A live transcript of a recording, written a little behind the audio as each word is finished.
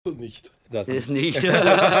Nicht. Das ist nicht.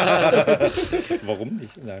 Warum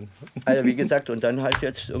nicht? Nein. Also wie gesagt, und dann halt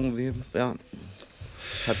jetzt irgendwie, ja,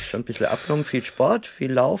 habe ich schon ein bisschen abgenommen, viel Sport,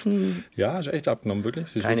 viel Laufen. Ja, ist echt abgenommen, wirklich.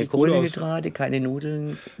 Sieht keine Kohlenhydrate, keine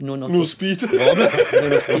Nudeln, nur so Speed. nur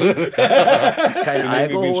noch Speed. Kein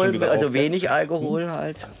Alkohol, also wenig Alkohol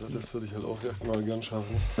halt. Also das würde ich halt auch echt mal gern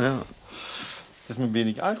schaffen. Ja. Das mit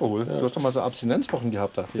wenig Alkohol. Ja. Du hast doch mal so Abstinenzwochen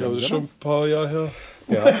gehabt, dachte ich. Ja, aber das ist schon ein paar Jahre her.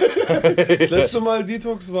 Ja. Das letzte Mal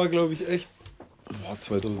Detox war, glaube ich, echt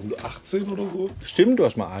 2018 oder so. Stimmt, du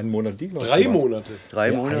hast mal einen Monat Detox 3 Monate.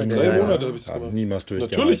 3 Monate. 3 Monate habe ich es gemacht. Niemals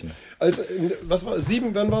durchgehalten. Natürlich. Als, was war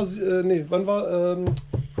 7? Wann war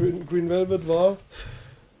Green Velvet war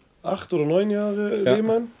 8 oder 9 Jahre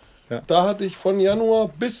Lehmann. Ja. Da hatte ich von Januar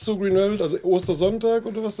bis zu Green Velvet, also Ostersonntag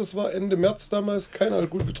oder was das war, Ende März damals, kein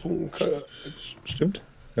Alkohol getrunken. Stimmt.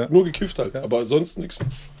 Ja. Nur gekifft halt, aber sonst nichts.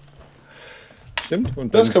 Stimmt.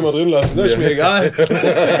 Und das kann man drin lassen, das ist mir egal.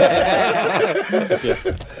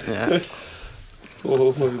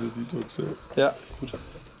 Auch mal wieder Detox, ja. Gut.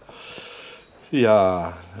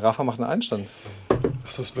 Ja, Rafa macht einen Einstand.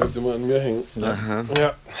 Achso, das bleibt immer an mir hängen.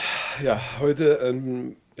 Ja, heute,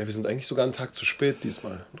 wir sind eigentlich sogar einen Tag zu spät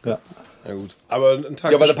diesmal. Ja. Ja gut. Aber einen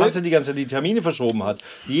Tag weil der Patze die ganze Zeit die Termine verschoben hat.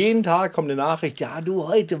 Jeden Tag kommt eine Nachricht, ja du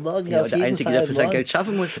heute, morgen ja, auf jeden der Einzige, Fall, der für sein Geld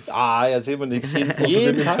schaffen muss. Ah, erzähl mir nichts.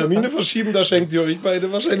 Außerdem die Termine verschieben, da schenkt ihr euch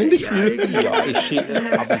beide wahrscheinlich nicht viel. Ja,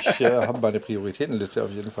 ich habe meine Prioritätenliste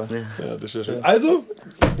auf jeden Fall. Ja, das ist ja schön. Also,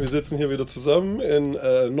 wir sitzen hier wieder zusammen in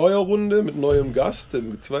neuer Runde mit neuem Gast,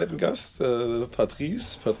 dem zweiten Gast,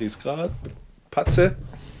 Patrice Grad, Patze.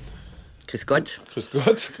 Grüß Gott. Grüß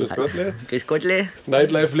Gottle. Grüß Gottle.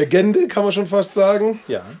 Nightlife-Legende, kann man schon fast sagen.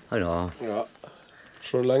 Ja. Hallo. Ja.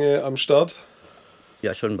 Schon lange am Start.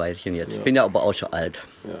 Ja, schon ein Weilchen jetzt. Ich bin ja aber auch schon alt.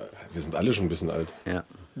 Ja, wir sind alle schon ein bisschen alt. Ja.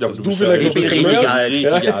 Also du vielleicht ich bin richtig alt.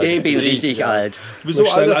 Ich bin richtig alt. Du bist so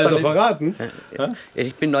alt, dein Alter verraten?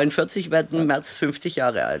 Ich bin 49, werde im März 50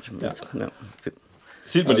 Jahre alt. Ja.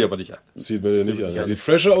 Sieht man dir aber nicht an. Sieht man dir nicht an. Sieht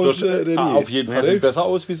fresher aus denn je. Auf jeden Fall. Sieht besser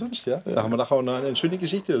aus wie sonst, ja. Da haben wir nachher auch noch eine schöne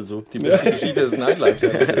Geschichte dazu. Die beste Geschichte des Nightlifes.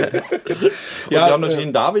 Wir haben natürlich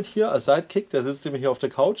den David hier als Sidekick, der sitzt nämlich hier auf der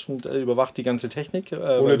Couch und überwacht die ganze Technik.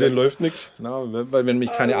 Ohne den läuft nichts. Genau, weil wir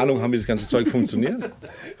nämlich keine Ahnung haben, wie das ganze Zeug funktioniert.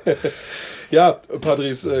 Ja,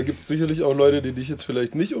 Patrice, gibt sicherlich auch Leute, die dich jetzt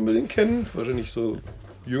vielleicht nicht unbedingt kennen. Wahrscheinlich so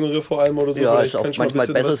Jüngere vor allem oder so. Ja, ist auch manchmal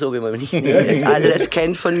besser so, wenn man nicht alles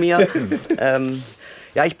kennt von mir.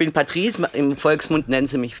 Ja, ich bin Patrice, im Volksmund nennen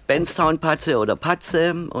sie mich Benstown-Patze oder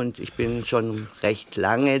Patze und ich bin schon recht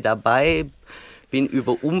lange dabei, bin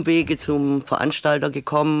über Umwege zum Veranstalter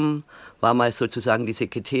gekommen, war mal sozusagen die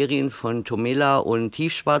Sekretärin von Tomela und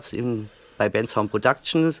Tiefschwarz bei Benstown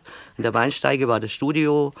Productions. In der Weinsteige war das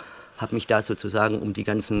Studio, habe mich da sozusagen um die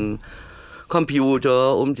ganzen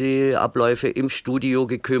Computer, um die Abläufe im Studio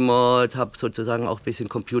gekümmert, habe sozusagen auch ein bisschen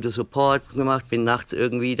Computer-Support gemacht, bin nachts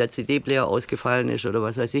irgendwie der CD-Player ausgefallen ist oder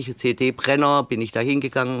was weiß ich, CD-Brenner, bin ich da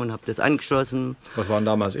hingegangen und habe das angeschlossen. Was waren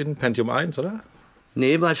damals Pentium 1, oder?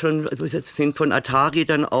 Nee, war schon, wir sind von Atari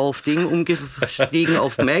dann auf Ding umgestiegen,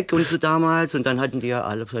 auf Mac und so damals und dann hatten die ja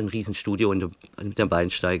alle so ein Riesenstudio an der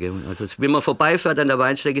Weinsteige. Also wenn man vorbeifährt an der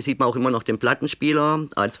Weinsteige, sieht man auch immer noch den Plattenspieler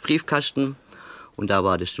als Briefkasten. Und da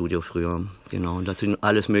war das Studio früher, genau. Und das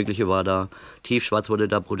alles Mögliche war da. Tiefschwarz wurde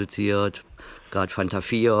da produziert, gerade Fanta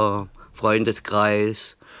 4,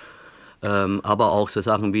 Freundeskreis, aber auch so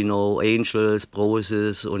Sachen wie No Angels,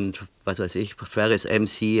 Broses und was weiß ich, Ferris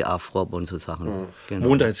MC, Afrop und so Sachen. Genau.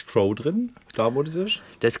 Wohnt da jetzt Crow drin, da wo das ist?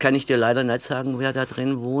 Das kann ich dir leider nicht sagen, wer da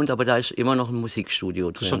drin wohnt, aber da ist immer noch ein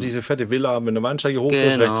Musikstudio drin. Das ist doch diese fette Villa, wenn der Weinsteige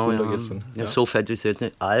hochfährst, rechts runter geht's dann. Ja, so fett ist jetzt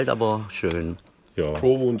nicht alt, aber schön. Ja.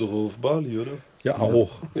 Crow wohnt doch auf Bali, oder? Ja, auch.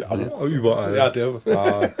 Ja, überall.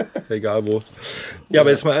 Ja, Egal wo. Ja,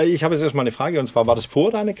 aber ich habe jetzt erstmal eine Frage, und zwar, war das vor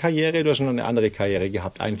deiner Karriere, du hast schon eine andere Karriere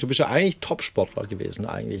gehabt eigentlich? Du bist ja eigentlich Top-Sportler gewesen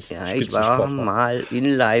eigentlich. Ja, ich war mal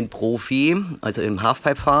Inline-Profi, also im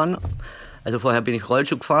Halfpipe-Fahren. Also vorher bin ich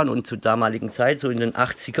Rollschuh gefahren und zur damaligen Zeit, so in den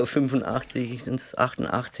 80er, 85,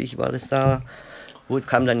 88 war das da, wo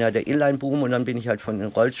kam dann ja der Inline-Boom und dann bin ich halt von den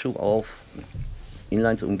Rollschuh auf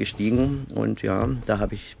Inlines umgestiegen und ja, da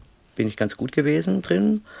bin ich ganz gut gewesen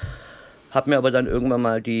drin. Habe mir aber dann irgendwann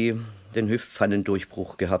mal den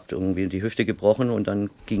Hüftpfannendurchbruch gehabt, irgendwie die Hüfte gebrochen und dann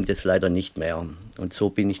ging das leider nicht mehr. Und so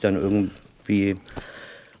bin ich dann irgendwie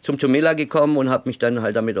zum Tomela gekommen und habe mich dann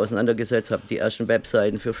halt damit auseinandergesetzt, habe die ersten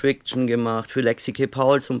Webseiten für Friction gemacht, für Lexike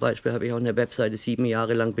Paul zum Beispiel habe ich auch eine Webseite 7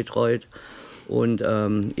 Jahre lang betreut. Und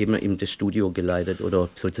eben das Studio geleitet oder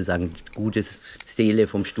sozusagen die gute Seele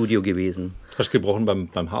vom Studio gewesen. Hast du gebrochen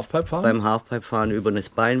beim Halfpipe-Fahren? Beim Halfpipe-Fahren über das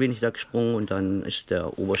Bein bin ich da gesprungen und dann ist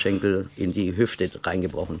der Oberschenkel in die Hüfte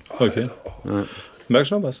reingebrochen. Okay. Ja.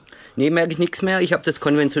 Merkst du noch was? Nee, merke ich nichts mehr. Ich habe das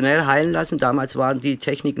konventionell heilen lassen. Damals war die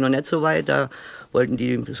Technik noch nicht so weit. Da wollten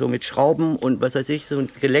die so mit Schrauben und was weiß ich, so ein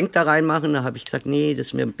Gelenk da reinmachen. Da habe ich gesagt, nee, das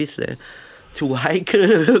ist mir ein bisschen zu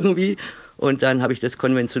heikel irgendwie. Und dann habe ich das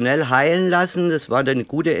konventionell heilen lassen. Das war dann eine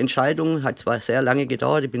gute Entscheidung. Hat zwar sehr lange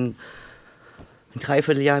gedauert. Ich bin ein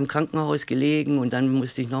Dreivierteljahr im Krankenhaus gelegen und dann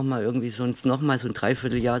musste ich nochmal so ein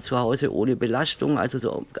Dreivierteljahr zu Hause ohne Belastung. Also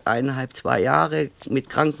so 1,5, 2 Jahre mit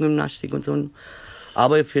Krankengymnastik und so.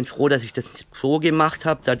 Aber ich bin froh, dass ich das so gemacht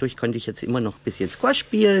habe. Dadurch konnte ich jetzt immer noch ein bisschen Squash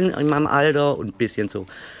spielen in meinem Alter und ein bisschen so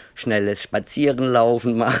schnelles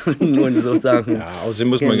Spazierenlaufen machen und so Sachen. Ja, außerdem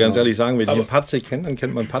muss man ganz ehrlich sagen, wenn ich den Patze kenne, dann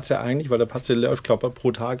kennt man Patze eigentlich, weil der Patze läuft, glaube ich,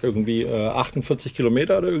 pro Tag irgendwie 48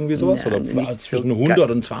 Kilometer oder irgendwie sowas. Ja, oder zwischen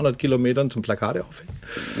 100 und 200 Kilometern zum Plakate aufhängen.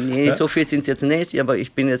 Nee, ja? So viel sind es jetzt nicht, aber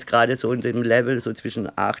ich bin jetzt gerade so in dem Level, so zwischen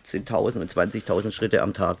 18.000 und 20.000 Schritte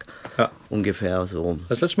am Tag. Ja. Ungefähr so.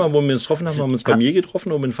 Das letzte Mal, wo wir uns getroffen haben, haben wir uns bei mir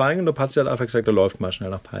getroffen, in Feigen, und der Patze hat einfach gesagt, er läuft mal schnell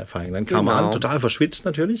nach Feigen. Dann kam er an, total verschwitzt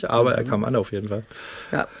natürlich, aber er kam an auf jeden Fall.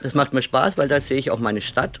 Ja, das macht mir Spaß, weil da sehe ich auch meine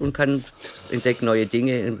Stadt und kann entdecken neue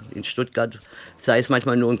Dinge in Stuttgart. Sei es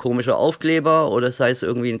manchmal nur ein komischer Aufkleber oder sei es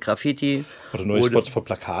irgendwie ein Graffiti. Oder neue Spots für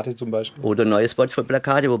Plakate zum Beispiel. Oder neue Spots für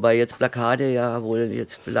Plakate, wobei jetzt Plakate ja wohl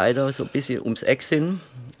jetzt leider so ein bisschen ums Eck sind.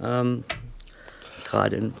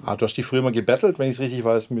 Du hast die früher mal gebettelt, wenn ich es richtig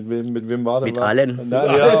weiß. Mit wem war der? Mit allen. Nein,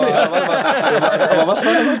 aber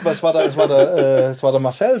was war das? Es war der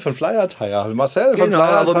Marcel von Flyer Tire. Marcel von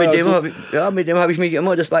Flyer Tire. Aber mit dem habe ich mich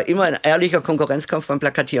immer, das war immer ein ehrlicher Konkurrenzkampf beim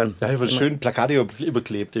Plakatieren. Ja, ich habe schön Plakate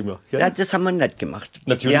überklebt immer. Ja, das haben wir nicht gemacht.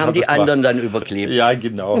 Natürlich wir haben die anderen dann überklebt. Ja,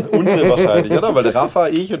 genau. Unsere wahrscheinlich, oder? Weil der Rafa,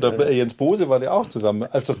 ich und der Jens Bose waren ja auch zusammen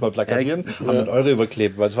öfters mal plakatieren, haben dann eure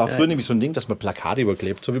überklebt. Weil es war früher nämlich so ein Ding, dass man Plakate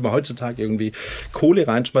überklebt. So wie man heutzutage irgendwie Kohle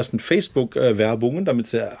reinschmeißt in Facebook-Werbungen, damit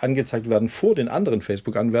sie angezeigt werden vor den anderen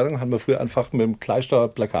Facebook-Anwerbungen, haben wir früher einfach mit dem Kleister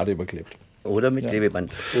Plakate überklebt. Oder mit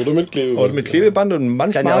Klebeband. Oder mit Klebeband und manchmal...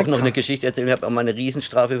 Ich kann ja auch noch eine Geschichte erzählen. Ich habe auch mal eine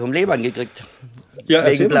Riesenstrafe vom Lehmann gekriegt. Ja,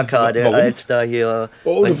 wegen Plakate, als da hier...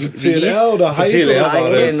 Oh, für CLR oder Hyde?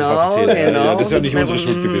 Genau. Das ist ja nicht unsere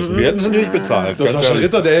Schuld gewesen. Wir hätten es natürlich bezahlt. Das ist Sascha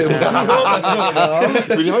Ritter, der im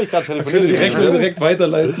Will ich gerade telefonieren. Die Rechnung direkt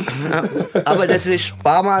weiterleiten. Ja, aber das ist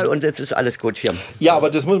Sparmal und jetzt ist alles gut hier. Ja, aber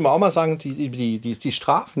das muss man auch mal sagen, die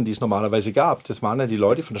Strafen, die es normalerweise gab, das waren ja die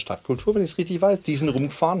Leute von der Stadtkultur, wenn ich es richtig weiß, die sind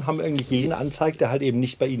rumgefahren, haben eigentlich jeden anzeigt, der halt eben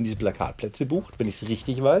nicht bei ihnen diese Plakatplätze bucht, wenn ich es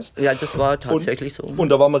richtig weiß. Ja, das war tatsächlich so. Und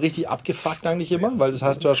da war man richtig abgefuckt eigentlich immer, weil das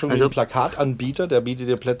heißt, du hast schon einen Plakatanbieter, der bietet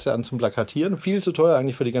dir Plätze an zum Plakatieren, viel zu teuer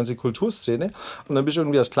eigentlich für die ganze Kulturszene. Und dann bist du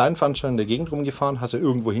irgendwie als Kleinveranstalter in der Gegend rumgefahren, hast du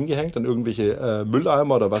irgendwo hingehängt, an irgendwelche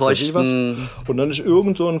Mülleimer oder was weiß ich was. Und dann ist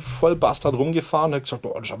irgend so ein Vollbastard rumgefahren und hat gesagt,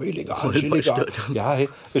 oh, das ist aber illegal, das ist illegal. Ja, hey,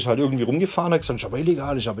 ist halt irgendwie rumgefahren, hat gesagt, das ist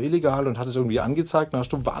aber illegal und hat es irgendwie angezeigt. Dann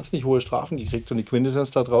hast du wahnsinnig hohe Strafen gekriegt und die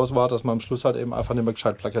Quintessenz daraus war, dass man am Schluss halt eben einfach nicht mehr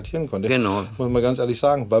gescheit plakatieren konnte. Genau. Muss man ganz ehrlich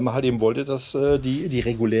sagen, weil man halt eben wollte, dass die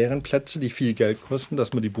regulären Plätze, die viel Geld kosten,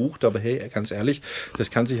 dass man die bucht. Aber hey, ganz ehrlich,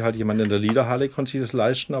 das kann sich halt jemand in der Liederhalle das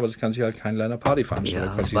leisten, aber das kann sich halt kein kleiner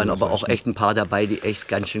Partyveranstalter. Ja, es waren aber auch echt ein paar dabei, die echt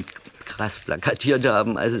ganz schön krass plakatiert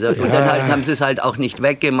haben. Also, und dann halt, haben sie es halt auch nicht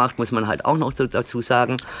weggemacht, muss man halt auch noch so dazu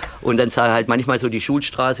sagen. Und dann sah halt manchmal so die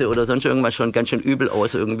Schulstraße oder sonst irgendwas schon ganz schön übel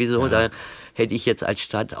aus, irgendwie so. Da hätte ich jetzt als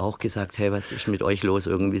Stadt auch gesagt, hey, was ist mit euch los,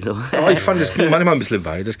 irgendwie so. Aber ich fand, es ging manchmal ein bisschen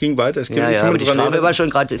weit. Es ging weiter. Aber die Strafe war schon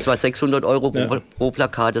gerade, es war 600 € pro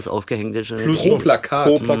Plakat, das aufgehängt ist. Pro Plakat?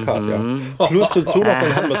 Pro Plakat, ja. Plus dazu noch,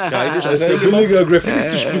 dann haben wir das Kreidespray. Das ist ja billiger, Graffiti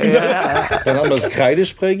zu spielen. Dann haben wir das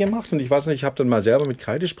Kreidespray gemacht und ich weiß nicht, ich habe dann mal selber mit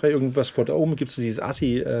Kreidespray irgendwas vor da oben, gibt es dieses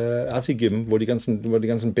Assi-Gym, wo die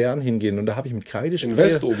ganzen Bären hingehen und da habe ich mit Kreidespray... In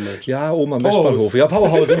West oben nicht? Ja, oben am Westbahnhof. Ja,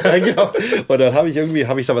 Powerhouse. Ja, genau. Und dann habe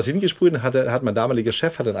ich da was hingesprüht und hat mein damaliger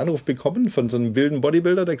Chef einen Anruf bekommen von so einem wilden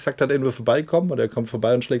Bodybuilder, der gesagt hat, er will vorbeikommen und er kommt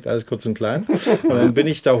vorbei und schlägt alles kurz und klein. Und dann bin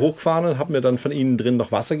ich da hochgefahren und habe mir dann von ihnen drin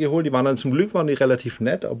noch Wasser geholt. Die waren dann zum Glück relativ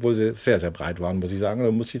nett, obwohl sie sehr, sehr breit waren, muss ich sagen.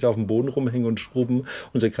 Dann musste ich da auf dem Boden rumhängen und schrubben und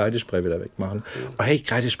unser Kreidespray wieder wegmachen. Aber hey,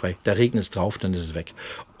 Kreidespray, da regnet es drauf, dann ist es weg.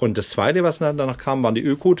 Und das Zweite, was danach kam, waren die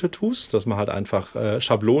Öko-Tattoos, dass man halt einfach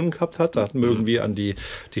Schablonen gehabt hat. Da hatten wir irgendwie an die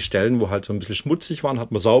Stellen, wo halt so ein bisschen schmutzig waren,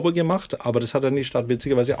 hat man sauber gemacht. Aber das hat dann die Stadt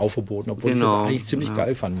witzigerweise auch verboten, obwohl ich das eigentlich ziemlich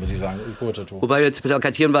geil fand, muss ich sagen. Wobei jetzt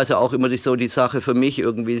plakatieren war es ja auch immer so die Sache für mich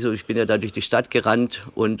irgendwie so. Ich bin ja da durch die Stadt gerannt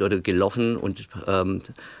oder gelaufen und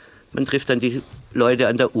man trifft dann die Leute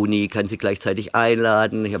an der Uni, kann sie gleichzeitig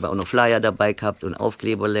einladen. Ich habe auch noch Flyer dabei gehabt und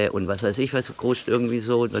Aufkleberle und was weiß ich, was groß irgendwie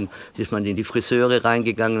so. Dann ist man in die Friseure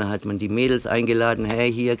reingegangen, dann hat man die Mädels eingeladen.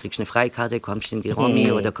 Hey, hier kriegst du eine Freikarte, kommst in die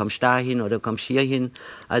Romy oder kommst da hin oder kommst hier hin.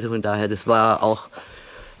 Also von daher, das war auch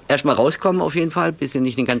erstmal rauskommen auf jeden Fall, bisschen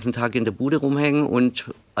nicht den ganzen Tag in der Bude rumhängen und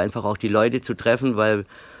einfach auch die Leute zu treffen, weil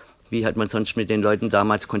wie hat man sonst mit den Leuten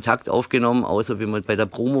damals Kontakt aufgenommen, außer wie man bei der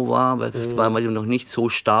Promo war, weil das war man noch nicht so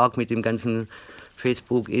stark mit dem ganzen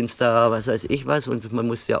Facebook, Insta, was weiß ich was, und man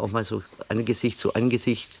musste ja auch mal so Angesicht zu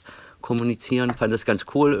Angesicht kommunizieren, fand das ganz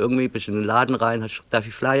cool irgendwie, bist in den Laden rein, darf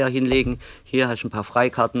ich Flyer hinlegen, hier hast du ein paar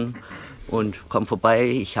Freikarten und komm vorbei,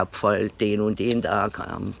 ich habe voll den und den da,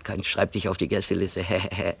 schreib dich auf die Gästeliste,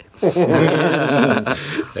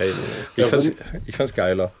 Ich fand's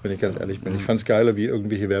geiler, wenn ich ganz ehrlich bin. Ich fand's geiler, wie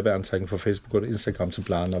irgendwelche Werbeanzeigen für Facebook oder Instagram zu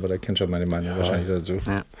planen, aber da kennst du ja meine Meinung wahrscheinlich dazu.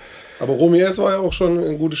 Ja. Aber Romy S. war ja auch schon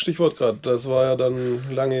ein gutes Stichwort gerade. Das war ja dann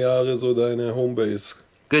lange Jahre so deine Homebase.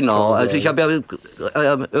 Genau, also ich habe ja,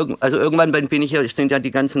 irgendwann sind ja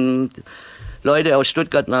die ganzen Leute aus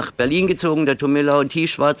Stuttgart nach Berlin gezogen, der Tom Miller und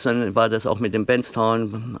T-Schwarz, dann war das auch mit dem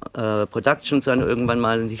Benstown Productions dann irgendwann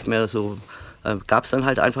mal nicht mehr so, gab es dann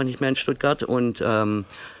halt einfach nicht mehr in Stuttgart und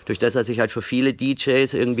durch das, dass ich halt für viele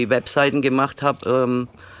DJs irgendwie Webseiten gemacht habe,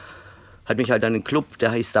 hat mich halt dann ein Club,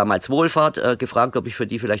 der hieß damals Wohlfahrt, gefragt, ob ich für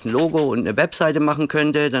die vielleicht ein Logo und eine Webseite machen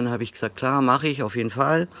könnte. Dann habe ich gesagt, klar, mache ich auf jeden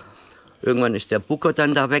Fall. Irgendwann ist der Booker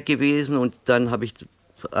dann da weg gewesen und dann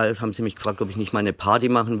haben sie mich gefragt, ob ich nicht mal eine Party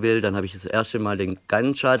machen will. Dann habe ich das erste Mal den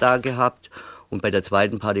Ganja da gehabt und bei der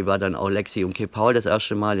zweiten Party war dann auch Lexi und K. Paul das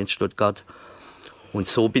erste Mal in Stuttgart. Und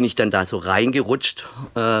so bin ich dann da so reingerutscht.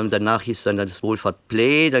 Danach hieß dann das Wohlfahrt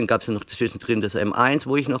Play, dann gab es noch zwischendrin das M1,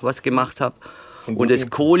 wo ich noch was gemacht habe. Und das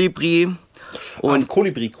Kolibri. Und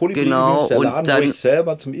Kolibri genau, ist der Laden, und dann, wo ich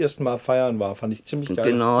selber zum ersten Mal feiern war. Fand ich ziemlich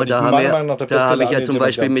geil. Genau, da habe ich ja zum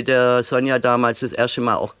Beispiel mit der Sonja damals das erste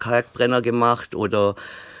Mal auch Kalkbrenner gemacht oder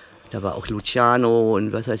da war auch Luciano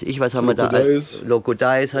und was weiß ich, was haben wir da? Loco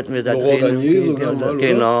Dice hatten wir da drin.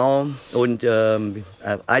 Genau, und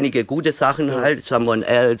einige gute Sachen halt, Someone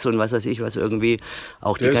Else und was weiß ich was irgendwie.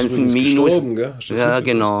 Auch die ganzen Minus. Ja,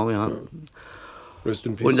 genau, ja.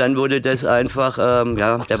 Und dann wurde das einfach,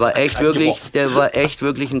 der war echt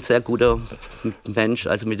wirklich ein sehr guter Mensch.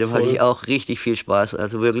 Also mit dem hatte ich auch richtig viel Spaß.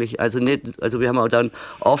 Also wirklich, also wir haben auch dann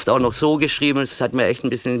oft auch noch so geschrieben, es hat mir echt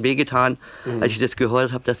ein bisschen wehgetan, als ich das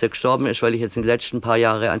gehört habe, dass er gestorben ist, weil ich jetzt in den letzten paar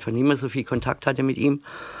Jahren einfach nicht mehr so viel Kontakt hatte mit ihm.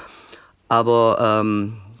 Aber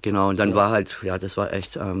genau, und dann war halt, das war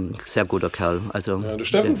echt ein sehr guter Kerl. Also, der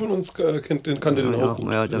Steffen von uns kannte den auch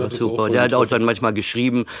gut. Ja, der war super. Der hat auch dann manchmal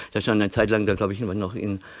geschrieben, der stand eine Zeit lang, glaube ich, noch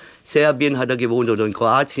in Serbien hat er gewohnt oder in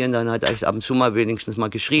Kroatien, dann hat er echt ab und zu mal wenigstens mal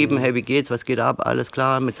geschrieben, hey, wie geht's, was geht ab, alles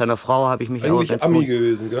klar. Mit seiner Frau habe ich mich eigentlich auch ganz Ami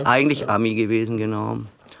gewesen, gell? Eigentlich Ami gewesen, genau.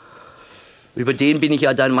 Über den bin ich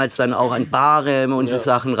ja damals dann auch an Barem und so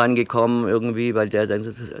Sachen rangekommen irgendwie, weil der dann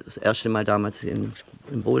das erste Mal damals in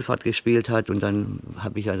Wohlfahrt gespielt hat und dann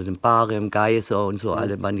habe ich also den Barem, Geiser und so,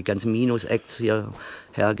 alle waren die ganzen Minus-Acts hier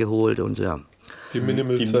hergeholt und ja. Die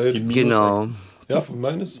Minimal-Zeit. Genau. Ja,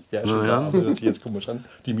 meines? Ja, schon klar, aber das sieht jetzt komisch an.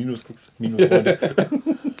 Die Minus-Freunde.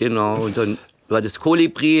 Genau, und dann war das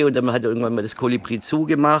Kolibri und dann hat er irgendwann mal das Kolibri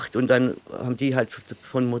zugemacht und dann haben die halt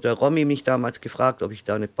von Mutter Romy mich damals gefragt, ob ich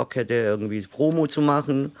da nicht Bock hätte, irgendwie Promo zu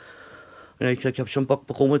machen. Und dann habe ich gesagt, ich habe schon Bock,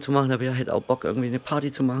 Promo zu machen, aber ich hätte auch Bock, irgendwie eine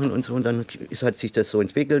Party zu machen und so. Und dann hat sich das so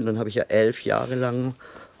entwickelt und dann habe ich ja 11 Jahre lang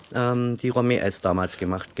die Romy S. damals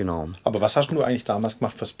gemacht, genau. Aber was hast du eigentlich damals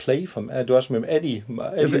gemacht fürs Play? Du hast mit dem Eddie.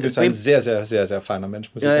 Eddie ist ein sehr, sehr, sehr, sehr feiner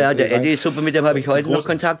Mensch. Ja, der Eddie ist super, mit dem habe ich heute noch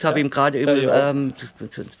Kontakt, habe ihm gerade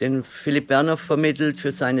den Philipp Berner vermittelt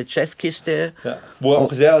für seine Jazzkiste. Ja, wo er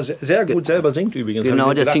auch sehr, sehr gut selber singt übrigens.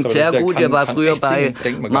 Genau, der singt sehr gut, der war früher bei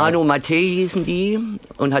Manu Mate hießen die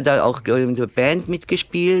und hat da auch in der Band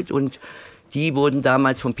mitgespielt und die wurden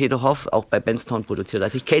damals von Peter Hoff auch bei Benstown produziert.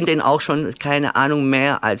 Also ich kenne den auch schon, keine Ahnung,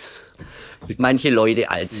 mehr als manche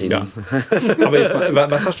Leute alt sind. Ja. Aber jetzt,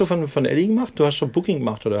 was hast du von Eddie gemacht? Du hast schon Booking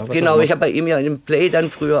gemacht, oder? Genau, ich habe bei ihm ja in dem Play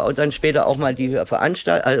dann früher und dann später auch mal die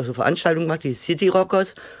Veranstaltung gemacht, die City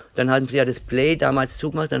Rockers. Dann haben sie ja das Play damals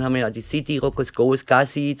zugemacht, dann haben wir ja die City Rockers Goes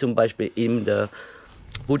Gassi zum Beispiel in der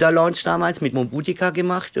Buddha Lounge damals mit Mobutika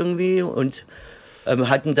gemacht irgendwie und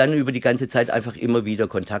hatten dann über die ganze Zeit einfach immer wieder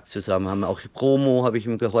Kontakt zusammen. Haben auch Promo, habe ich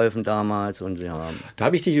ihm geholfen damals und ja. Da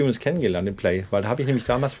habe ich dich übrigens kennengelernt im Play, weil da habe ich nämlich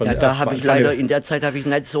damals von... Ja, da habe ich leider, in der Zeit habe ich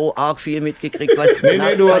nicht so arg viel mitgekriegt, was nee,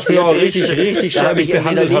 du hast mich auch richtig schäbig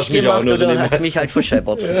behandelt, hast mich auch nur so hat mich halt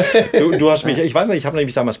verscheppert. Du hast mich, ich weiß nicht, ich habe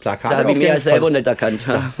nämlich damals Plakate aufgehängt. Da habe ich mich ja selber nicht erkannt.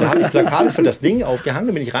 Da habe ich Plakate für das Ding aufgehangen,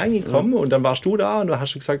 da bin ich reingekommen und dann warst du da und dann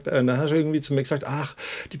hast du gesagt, dann hast du irgendwie zu mir gesagt, ach,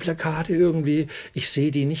 die Plakate irgendwie, ich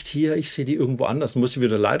sehe die nicht hier, ich sehe die irgendwo anders. lassen, musste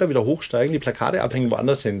ich leider wieder hochsteigen, die Plakate abhängen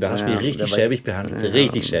woanders hin. Da hast du mich richtig schäbig behandelt.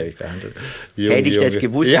 Richtig schäbig behandelt. Hätte ich das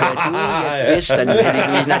gewusst, wer du jetzt bist, dann hätte ich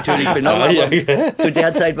mich natürlich benommen. Aber zu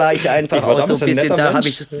der Zeit war ich einfach auch so ein bisschen, da habe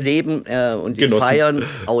ich das Leben und das Feiern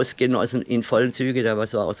ausgenossen in vollen Züge. Da war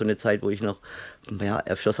es auch so eine Zeit, wo ich noch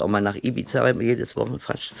öfters auch mal nach Ibiza jedes Wochen,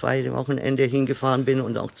 fast 2 Wochenende hingefahren bin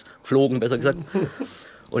und auch geflogen, besser gesagt.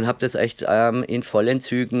 Und habe das echt in vollen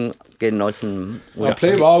Zügen genossen. Ja,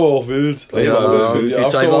 Play war aber auch wild. Die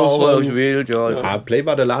Zeit war auch wild, ja. Play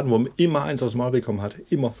war der Laden, wo man immer eins aufs Maul bekommen hat.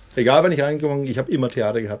 Immer. Egal, wenn ich reingekommen bin, ich habe immer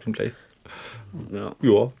Theater gehabt im Play.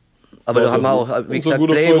 Ja. Aber da haben wir auch, wie gesagt,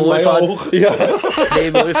 Play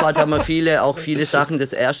Wohlfahrt haben wir auch viele Sachen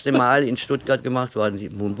das erste Mal in Stuttgart gemacht. Die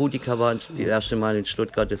Moon Boutica waren es das erste Mal in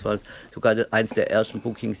Stuttgart. Das war sogar eins der ersten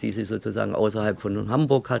Bookings, die sie sozusagen außerhalb von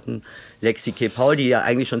Hamburg hatten. Lexi K. Paul, die ja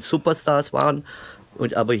eigentlich schon Superstars waren.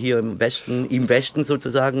 Und aber hier im Westen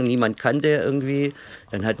sozusagen niemand kannte irgendwie.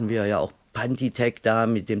 Dann hatten wir ja auch Pantitech da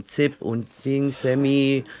mit dem Zip und Sing,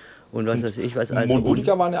 Sammy. Und was weiß ich was. Also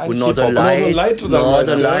Moonboutica waren ja eigentlich Northern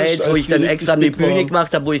Lights, wo ich dann extra eine Bühne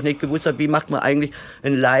gemacht habe, wo ich nicht gewusst habe, wie macht man eigentlich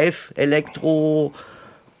ein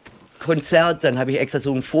Live-Elektro-Konzert. Dann habe ich extra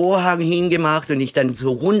so einen Vorhang hingemacht und ich dann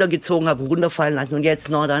so runtergezogen habe, runterfallen lassen. Und jetzt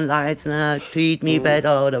Northern Lights, Treat Me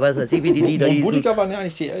Better oder was weiß ich, wie die Lieder hießen. Moonboutica waren ja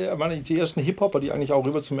eigentlich die ersten Hip-Hopper, die eigentlich auch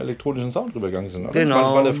rüber zum elektronischen Sound rübergegangen sind. Oder? Genau.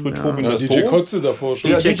 Das war der früh Tobi das DJ Kotze davor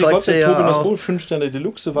schon. DJ Kotze, Tobi das Boot, 5 Sterne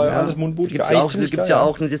Deluxe, war ja alles Moonboutica. Da gibt es ja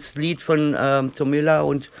auch das Lied von Tomilla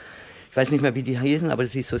und ich weiß nicht mehr, wie die hießen, aber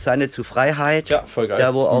das hieß Susanne zu Freiheit. Ja, voll geil.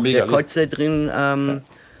 Da, wo auch der Kotze drin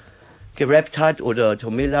gerappt hat oder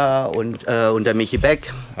Tomilla und der Michi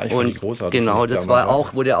Beck. Ja, und genau, das war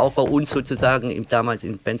auch, wurde auch bei uns sozusagen damals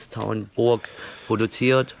in Benstown Burg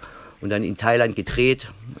produziert und dann in Thailand gedreht.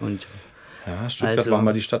 Und ja, Stuttgart war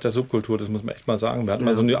mal die Stadt der Subkultur, das muss man echt mal sagen. Wir hatten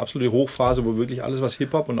mal so eine absolute Hochphase, wo wirklich alles, was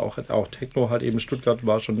Hip-Hop und auch Techno halt eben Stuttgart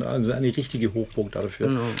war schon eine richtige Hochburg dafür.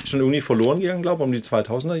 Genau. Schon irgendwie verloren gegangen, glaube ich, um die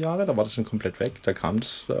 2000er Jahre, da war das dann komplett weg. Da kam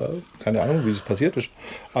es, keine Ahnung, wie es passiert ist.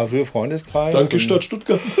 Aber für Freundeskreis. Danke Stadt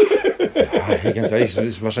Stuttgart. Ja, ganz ehrlich, es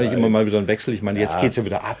ist wahrscheinlich immer mal wieder ein Wechsel. Ich meine, jetzt geht es ja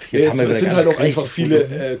wieder ab. Jetzt es sind halt auch einfach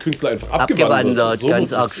viele Künstler einfach abgewandert. So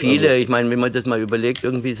ganz arg viele. Ich meine, wenn man das mal überlegt,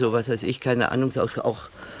 irgendwie so, was weiß ich, keine Ahnung, auch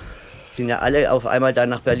sind ja alle auf einmal dann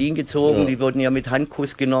nach Berlin gezogen. Ja. Die wurden ja mit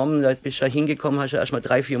Handkuss genommen. Da bist du da hingekommen, hast du erst mal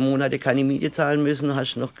 3-4 Monate keine Miete zahlen müssen,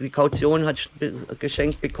 hast noch die Kaution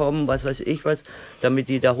geschenkt bekommen, was weiß ich was, damit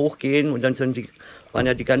die da hochgehen. Und dann waren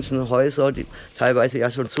ja die ganzen Häuser, die teilweise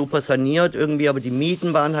ja schon super saniert irgendwie, aber die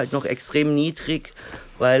Mieten waren halt noch extrem niedrig,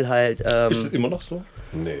 weil halt... ist das immer noch so?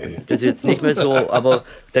 Nee. Das ist jetzt nicht mehr so, aber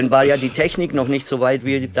dann war ja die Technik noch nicht so weit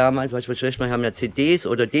wie damals. Wir haben ja CDs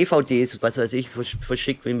oder DVDs, was weiß ich,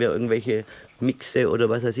 verschickt, wenn wir irgendwelche Mixe oder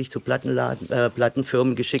was weiß ich zu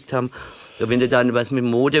Plattenfirmen geschickt haben. Wenn du dann was mit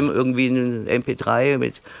dem Modem irgendwie ein MP3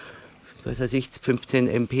 mit was weiß ich, 15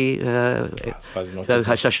 MP, da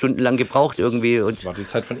hast du ja stundenlang gebraucht irgendwie. Und das war die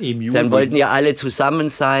Zeit von EMU. Dann wollten ja alle zusammen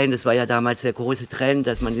sein, das war ja damals der große Trend,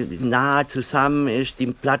 dass man nah zusammen ist, die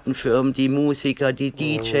Plattenfirmen, die Musiker, die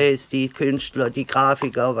DJs, die Künstler, die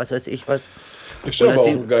Grafiker, was weiß ich was. Ist aber auch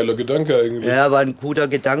ein geiler Gedanke eigentlich. Ja, war ein guter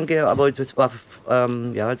Gedanke, aber das war,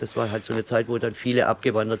 das war halt so eine Zeit, wo dann viele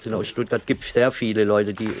abgewandert sind aus Stuttgart. Es gibt sehr viele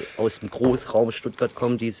Leute, die aus dem Großraum Stuttgart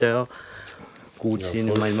kommen, die sehr gut sind.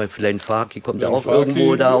 Ich meine, Glenn Farki kommt ja auch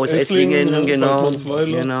irgendwo da aus Esslingen. Genau.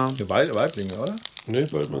 Weiblinge, oder? Nee,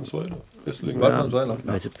 Waldmannsweiler. Esslingen. Waldmannsweiler.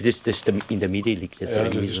 Also das in der Mitte liegt jetzt. Ja,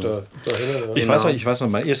 das ist da dahinter. Ja. Ich weiß noch,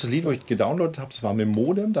 mein erstes Lied, wo ich gedownloadet habe, das war mit dem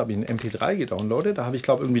Modem, da habe ich ein MP3 gedownloadet, da habe ich,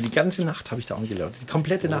 glaube irgendwie die ganze Nacht habe ich downgeloadet, die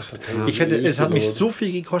komplette Nacht. Es hat mich so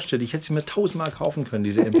viel gekostet, ich hätte sie mir 1000-mal kaufen können,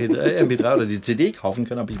 diese MP3 oder die CD kaufen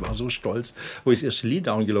können, aber ich war so stolz, wo ich das erste Lied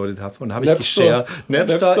downgeloadet habe und habe ich geshared.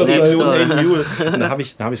 Napster. Und dann habe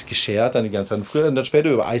ich es geshared dann die ganze Zeit. Früher, und dann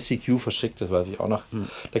später über ICQ verschickt, das weiß ich auch noch.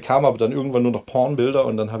 Da kamen aber dann irgendwann nur noch Pornbilder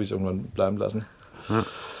und dann habe ich es irgendwann bleiben lassen.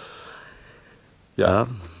 Ja,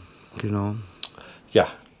 genau. Ja,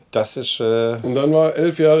 das ist... Und dann war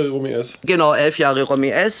 11 Jahre Romy S. Genau, 11 Jahre Romy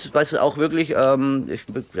S, was auch wirklich ich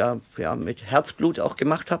mit Herzblut auch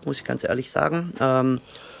gemacht habe, muss ich ganz ehrlich sagen. Habe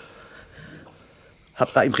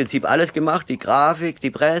da im Prinzip alles gemacht, die Grafik,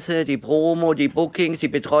 die Presse, die Promo, die Bookings, die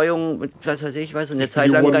Betreuung, was weiß ich was. Und eine Zeit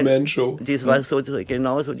lang One-Man-Show. Das war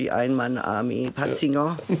genauso die Ein-Mann-Armee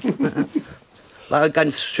Patzinger. Ja. War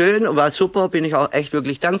ganz schön und war super, bin ich auch echt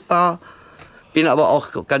wirklich dankbar. Bin aber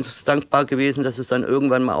auch ganz dankbar gewesen, dass es dann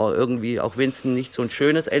irgendwann mal auch irgendwie, auch wenn es nicht so ein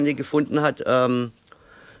schönes Ende gefunden hat,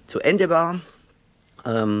 zu Ende war.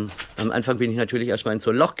 Am Anfang bin ich natürlich erstmal in so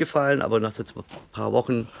ein Loch gefallen, aber nach so ein paar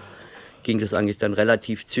Wochen ging das eigentlich dann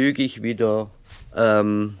relativ zügig wieder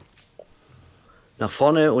nach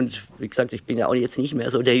vorne. Und wie gesagt, ich bin ja auch jetzt nicht mehr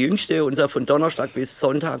so der Jüngste. Und von Donnerstag bis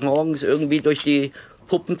Sonntag morgens irgendwie durch die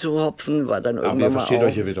Puppen zu hopfen, war dann irgendwann mal. Aber ihr versteht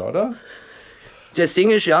euch hier wieder, oder? Das Ding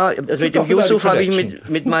ist, ja, mit dem Yusuf habe ich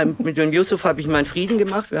mit dem Yusuf habe ich meinen Frieden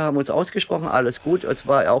gemacht. Wir haben uns ausgesprochen, alles gut. Es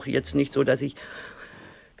war auch jetzt nicht so, dass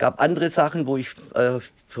gab andere Sachen, wo ich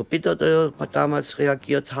verbitterter damals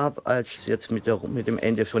reagiert habe, als jetzt mit dem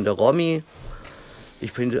Ende von der Romy.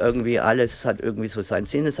 Ich finde irgendwie, alles hat irgendwie so seinen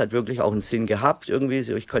Sinn. Es hat wirklich auch einen Sinn gehabt irgendwie.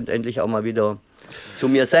 Ich konnte endlich auch mal wieder zu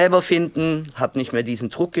mir selber finden, habe nicht mehr diesen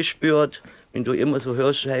Druck gespürt. Wenn du immer so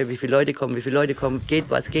hörst, hey, wie viele Leute kommen, geht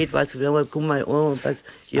was, guck mal, oh, was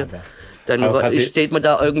hier. Dann steht man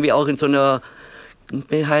da irgendwie auch in so einer,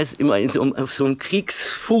 wie heißt immer, auf so einem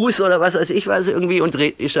Kriegsfuß oder was weiß ich was irgendwie und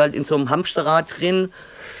ist halt in so einem Hamsterrad drin,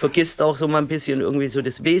 vergisst auch so mal ein bisschen irgendwie so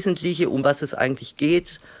das Wesentliche, um was es eigentlich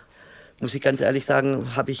geht. Muss ich ganz ehrlich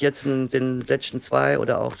sagen, habe ich jetzt in den letzten 2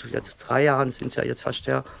 oder auch jetzt 3 Jahren, sind es ja jetzt fast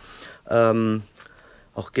her,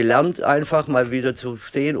 auch gelernt, einfach mal wieder zu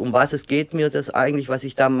sehen, um was es geht mir das eigentlich, was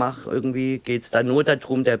ich da mache. Irgendwie geht es da nur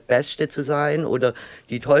darum, der Beste zu sein oder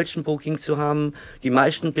die tollsten Bookings zu haben, die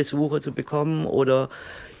meisten Besucher zu bekommen oder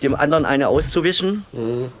dem anderen eine auszuwischen.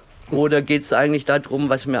 Oder geht es eigentlich darum,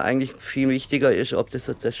 was mir eigentlich viel wichtiger ist, ob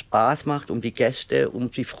das Spaß macht, um die Gäste,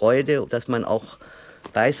 um die Freude, dass man auch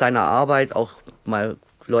bei seiner Arbeit auch mal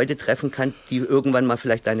Leute treffen kann, die irgendwann mal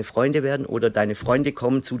vielleicht deine Freunde werden oder deine Freunde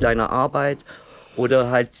kommen zu deiner Arbeit.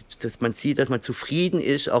 Oder halt, dass man sieht, dass man zufrieden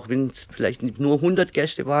ist, auch wenn es vielleicht nicht nur 100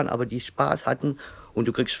 Gäste waren, aber die Spaß hatten und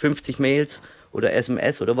du kriegst 50 Mails oder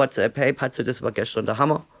SMS oder WhatsApp, hey Patze, das war gestern der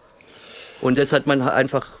Hammer. Und das habe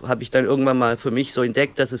ich dann irgendwann mal für mich so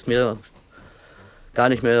entdeckt, dass es mir gar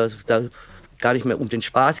nicht mehr um den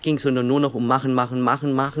Spaß ging, sondern nur noch um machen.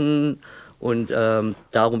 Und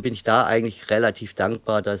darum bin ich da eigentlich relativ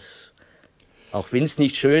dankbar, dass auch wenn es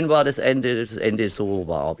nicht schön war, das Ende so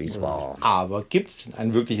war, wie es war. Aber gibt es denn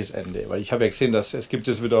ein wirkliches Ende? Weil ich habe ja gesehen, dass es gibt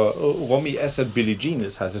jetzt wieder Romy S. und Billie Jean.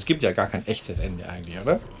 Das heißt, es gibt ja gar kein echtes Ende eigentlich,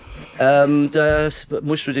 oder? Das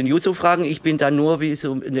musst du den Yusuf fragen. Ich bin da nur wie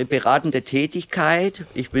so eine beratende Tätigkeit.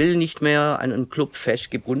 Ich will nicht mehr an einen Club fest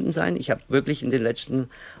gebunden sein. Ich habe wirklich in den letzten,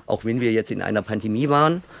 auch wenn wir jetzt in einer Pandemie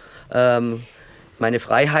waren, meine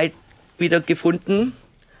Freiheit wieder gefunden.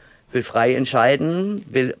 Will frei entscheiden,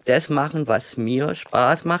 will das machen, was mir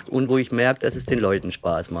Spaß macht und wo ich merke, dass es den Leuten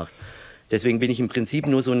Spaß macht. Deswegen bin ich im Prinzip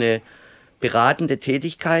nur so eine beratende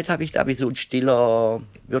Tätigkeit, habe ich wie so ein stiller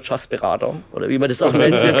Wirtschaftsberater oder wie man das auch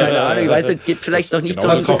nennt, keine Ahnung, ich weiß nicht, gibt vielleicht noch nicht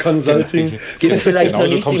so Consulting. Gibt es vielleicht noch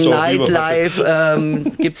nicht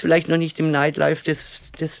im Nightlife,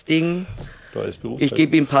 das Ding. Ich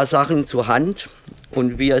gebe ihm ein paar Sachen zur Hand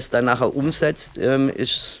und wie er es dann nachher umsetzt,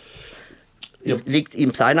 liegt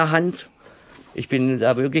ihm seiner Hand. Ich bin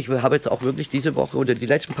da wirklich, habe jetzt auch wirklich diese Woche oder die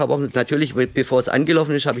letzten paar Wochen, natürlich bevor es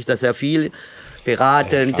angelaufen ist, habe ich da sehr viel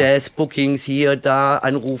beraten, Bookings hier, da,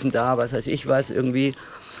 anrufen, da, was weiß ich was irgendwie.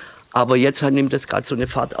 Aber jetzt nimmt das gerade so eine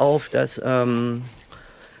Fahrt auf, dass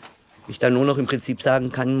ich dann nur noch im Prinzip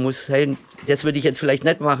sagen kann, hey, das würde ich jetzt vielleicht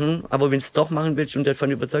nicht machen, aber wenn du es doch machen willst und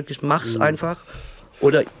davon überzeugt bist, mach's einfach.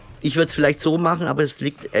 Oder ich würde es vielleicht so machen, aber es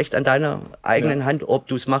liegt echt an deiner eigenen Hand, ob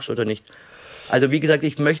du es machst oder nicht. Also wie gesagt,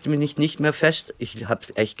 ich möchte mich nicht mehr fest, ich habe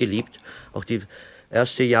es echt geliebt. Auch die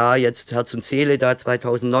erste Jahr jetzt Herz und Seele da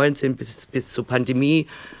 2019 bis zur Pandemie.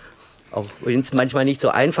 Auch wenn es manchmal nicht so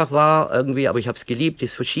einfach war irgendwie, aber ich habe es geliebt,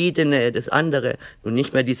 das Verschiedene, das andere. Und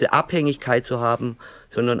nicht mehr diese Abhängigkeit zu haben,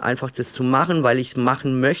 sondern einfach das zu machen, weil ich es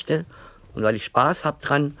machen möchte und weil ich Spaß habe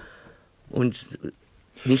dran. Und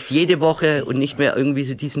nicht jede Woche und nicht mehr irgendwie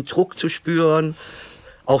so diesen Druck zu spüren.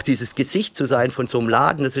 Auch dieses Gesicht zu sein von so einem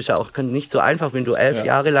Laden, das ist ja auch nicht so einfach, wenn du 11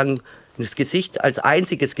 Jahre lang das Gesicht als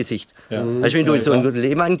einziges Gesicht. Ja. Weißt du, wenn du in so einen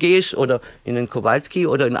Lehmann gehst oder in einen Kowalski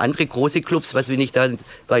oder in andere große Clubs, was wenn ich da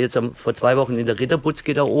war jetzt vor 2 Wochen in der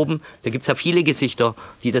Ritterbutzke da oben, da gibt es ja viele Gesichter,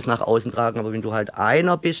 die das nach außen tragen. Aber wenn du halt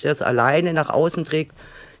einer bist, der es alleine nach außen trägt,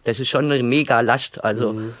 das ist schon eine mega Last.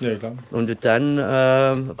 Also, ja, klar. Und dann,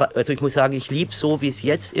 also ich muss sagen, ich liebe es so, wie es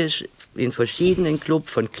jetzt ist, in verschiedenen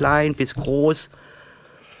Clubs, von klein bis groß.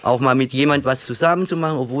 Auch mal mit jemand was zusammen zu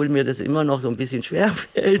machen, obwohl mir das immer noch so ein bisschen schwer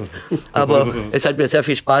fällt. Aber es hat mir sehr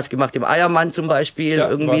viel Spaß gemacht, im Eiermann zum Beispiel,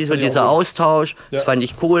 irgendwie so dieser Austausch, das fand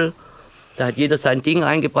ich cool. Da hat jeder sein Ding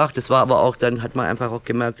eingebracht, das war aber auch, dann hat man einfach auch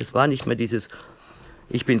gemerkt, das war nicht mehr dieses,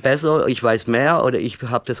 ich bin besser, ich weiß mehr oder ich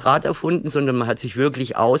habe das Rad erfunden, sondern man hat sich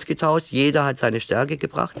wirklich ausgetauscht, jeder hat seine Stärke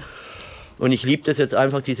gebracht. Und ich liebe das jetzt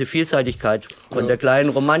einfach, diese Vielseitigkeit. Von der kleinen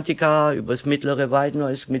Romantika über das mittlere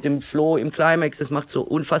Weidneues mit dem Flo im Climax. Das macht so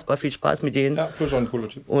unfassbar viel Spaß mit denen. Ja, das ist schon ein cooler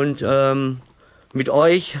Typ. Und Mit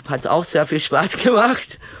euch hat es auch sehr viel Spaß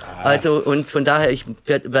gemacht. Also, und von daher, ich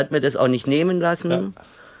werd mir das auch nicht nehmen lassen. Ja.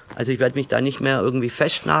 Also ich werde mich da nicht mehr irgendwie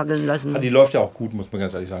festnageln lassen. Die läuft ja auch gut, muss man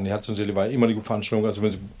ganz ehrlich sagen. Die hat war immer eine gute Veranstaltung. Also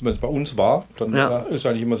wenn es bei uns war, dann ist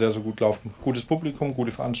eigentlich immer sehr, sehr gut gelaufen. Gutes Publikum,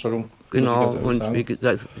 gute Veranstaltung. Genau, und wie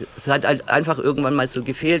gesagt, es hat halt einfach irgendwann mal so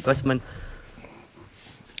gefehlt,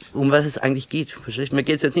 um was es eigentlich geht. Mir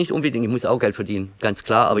geht es jetzt nicht unbedingt, ich muss auch Geld verdienen, ganz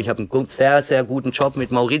klar. Aber ich habe einen sehr, sehr guten Job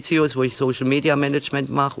mit Mauritius, wo ich Social Media Management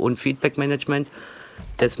mache und Feedback Management.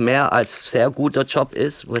 Das mehr als sehr guter Job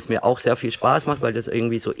ist, was mir auch sehr viel Spaß macht, weil das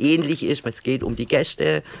irgendwie so ähnlich ist. Es geht um die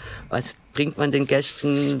Gäste, was bringt man den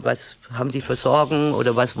Gästen, was haben die für Sorgen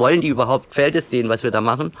oder was wollen die überhaupt, gefällt es denen, was wir da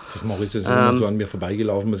machen. Das Mauritius ist immer so an mir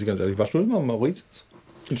vorbeigelaufen, muss ich ganz ehrlich. Warst du immer Mauritius?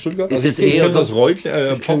 In Stuttgart? Ist also ich kenne es aus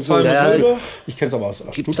Reutlingen, ich kenne es aber aus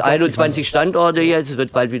Stuttgart. Es gibt 21 Standorte jetzt, es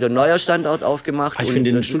wird bald wieder ein neuer Standort aufgemacht. Ich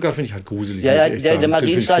finde in Stuttgart finde ich halt gruselig. Ja, der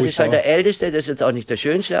Marienstraße ist halt der älteste, das ist jetzt auch nicht der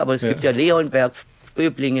schönste, aber es gibt ja Leonberg,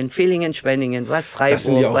 Böblingen, Villingen, Schwenningen, Freiburg, das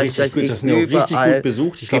sind ja auch richtig gut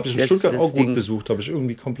besucht. Ich glaube, das ist in Stuttgart auch gut besucht, habe ich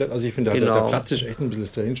irgendwie komplett, also ich finde, der Platz ist echt ein bisschen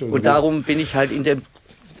strange. Und darum bin ich halt in der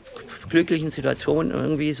glücklichen Situation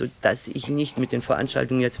irgendwie, so dass ich nicht mit den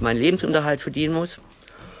Veranstaltungen jetzt meinen Lebensunterhalt verdienen muss.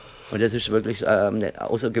 Und das ist wirklich eine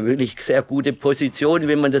außergewöhnlich sehr gute Position,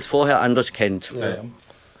 wenn man das vorher anders kennt. Ja.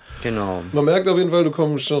 Genau. Man merkt auf jeden Fall, du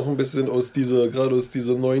kommst noch ein bisschen gerade aus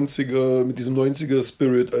dieser 90er, mit diesem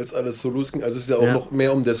 90er-Spirit, als alles so losging. Also es ist ja auch noch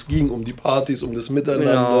mehr um das ging, um die Partys, um das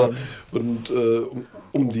Miteinander und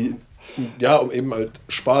um eben halt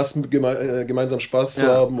gemeinsam Spaß zu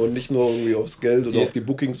haben und nicht nur irgendwie aufs Geld oder auf die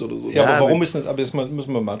Bookings oder so. Ja, aber warum ist das, aber jetzt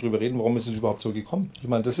müssen wir mal drüber reden, warum ist es überhaupt so gekommen? Ich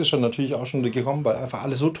meine, das ist schon natürlich auch schon gekommen, weil einfach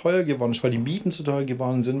alles so teuer geworden ist, weil die Mieten so teuer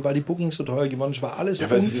geworden sind, weil die Bookings so teuer geworden sind, weil alles so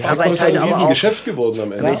es ist halt ein Riesengeschäft geworden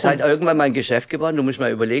am Ende. Es ist halt irgendwann mal ein Geschäft geworden, du musst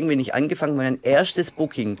mal überlegen, wenn ich angefangen habe, mein erstes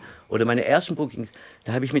Booking oder meine ersten Bookings,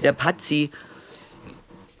 da habe ich mit der Patzi?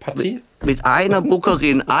 Mit einer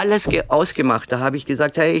Bookerin alles ausgemacht. Da habe ich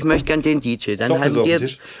gesagt, hey, ich möchte gern den DJ. Dann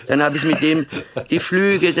habe ich mit dem die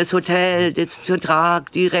Flüge, das Hotel, den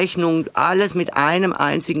Vertrag, die Rechnung, alles mit einem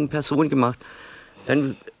einzigen Person gemacht.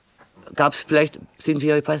 Dann gab es vielleicht,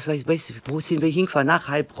 wo sind wir hingefahren? Nach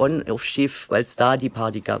Heilbronn auf Schiff, weil es da die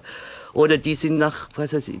Party gab. Oder die sind nach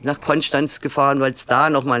Konstanz gefahren, weil es da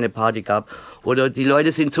noch mal eine Party gab. Oder die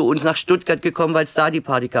Leute sind zu uns nach Stuttgart gekommen, weil es da die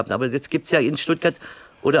Party gab. Aber jetzt gibt es ja in Stuttgart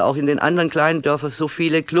oder auch in den anderen kleinen Dörfern so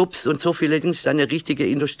viele Clubs und so viele Dinge, ist dann eine richtige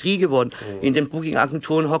Industrie geworden. In den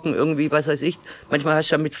Booking-Agenturen hocken irgendwie, was weiß ich, manchmal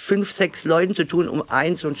hast du ja mit 5, 6 Leuten zu tun, um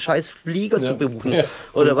so einen scheiß Flieger zu buchen. Ja.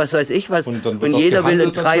 Oder was weiß ich was. Und jeder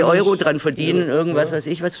will 3 Euro dran verdienen, irgendwas weiß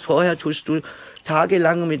ich was. Vorher tust du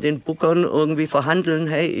tagelang mit den Bookern irgendwie verhandeln,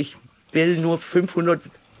 hey, ich will nur 500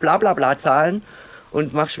 bla bla bla zahlen.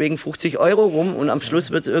 Und machst wegen 50 Euro rum und am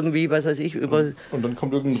Schluss wird es irgendwie, was weiß ich, über und dann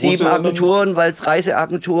kommt 7 Agenturen, weil es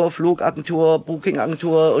Reiseagentur, Flugagentur,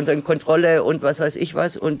 Bookingagentur und dann Kontrolle und was weiß ich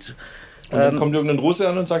was. Und dann kommt irgendein Russe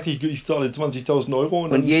an und sagt, ich zahle 20.000 Euro.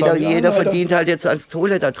 Und jeder verdient halt jetzt als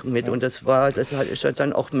Kohle damit. Und das ist halt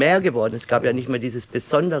dann auch mehr geworden. Es gab ja nicht mehr dieses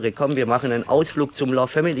Besondere, komm, wir machen einen Ausflug zum Love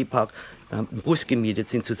Family Park. Wir haben einen Bus gemietet,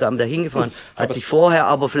 sind zusammen dahin gefahren. Hat sich vorher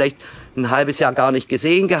aber vielleicht ein halbes Jahr gar nicht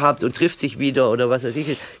gesehen gehabt und trifft sich wieder oder was weiß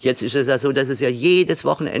ich. Jetzt ist es ja so, dass es ja jedes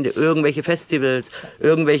Wochenende irgendwelche Festivals,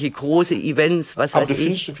 irgendwelche große Events, was weiß ich.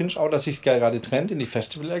 Aber du findest auch, dass sich gerade trennt in die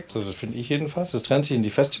Festival-Acts? Also das finde ich jedenfalls. Das trennt sich in die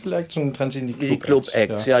Festival-Acts und trennt sich in die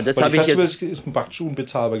Club-Acts. Ja, das habe ich jetzt. Ist praktisch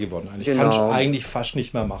unbezahlbar geworden. Eigentlich kannst du eigentlich fast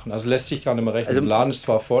nicht mehr machen. Also lässt sich gar nicht mehr rechnen. Der Laden ist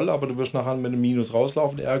zwar voll, aber du wirst nachher mit einem Minus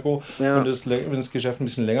rauslaufen. Ergo, wenn du das Geschäft ein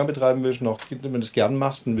bisschen länger betreiben willst, wenn du das gern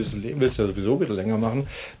machst und willst du ja sowieso wieder länger machen,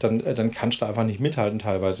 dann kannst du einfach nicht mithalten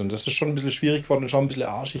teilweise. Und das ist schon ein bisschen schwierig geworden und schon ein bisschen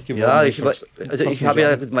arschig geworden.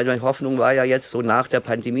 Ja, meine Hoffnung war ja jetzt so nach der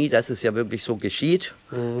Pandemie, dass es ja wirklich so geschieht.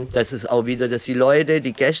 Dass es auch wieder, dass die Leute,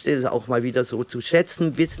 die Gäste es auch mal wieder so zu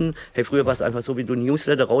schätzen wissen. Hey, früher war es einfach so, wenn du ein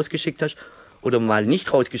Newsletter rausgeschickt hast, oder mal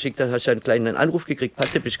nicht rausgeschickt hast du einen kleinen Anruf gekriegt,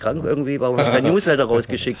 Patze, bist krank irgendwie, warum hast du kein Newsletter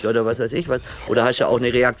rausgeschickt oder was weiß ich was. Oder hast du auch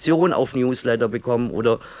eine Reaktion auf Newsletter bekommen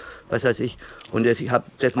oder was weiß ich. Und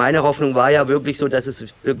meine Hoffnung war ja wirklich so, dass es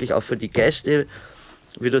wirklich auch für die Gäste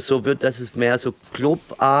wieder so wird, dass es mehr so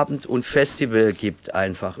Clubabend und Festival gibt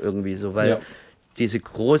einfach irgendwie so, weil diese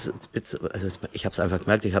große, also ich habe es einfach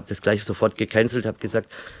gemerkt, ich habe das gleich sofort gecancelt, habe gesagt,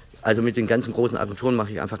 also mit den ganzen großen Agenturen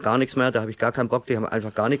mache ich einfach gar nichts mehr, da habe ich gar keinen Bock, die haben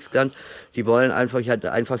einfach gar nichts gelernt. Die wollen einfach,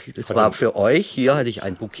 das war für euch, hier hatte ich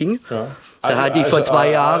ein Booking, da hatte ich vor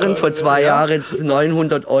 2 Jahren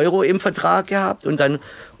 900 Euro im Vertrag gehabt und dann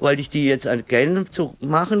wollte ich die jetzt gerne zu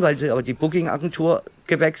machen, weil sie aber die Booking-Agentur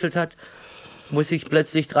gewechselt hat. muss ich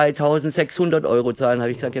plötzlich 3.600 € zahlen.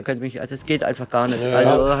 Habe ich gesagt, ihr könnt mich, also es geht einfach gar nicht. Ja,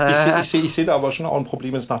 also, ich sehe da aber schon auch ein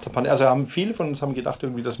Problem jetzt nach der Pandemie. Also viele von uns haben gedacht,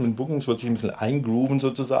 irgendwie, dass mit Bookings wird sich ein bisschen eingrooven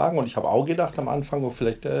sozusagen. Und ich habe auch gedacht am Anfang,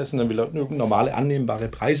 vielleicht sind dann wieder normale annehmbare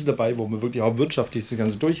Preise dabei, wo man wirklich auch wirtschaftlich das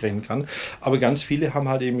Ganze durchrechnen kann. Aber ganz viele haben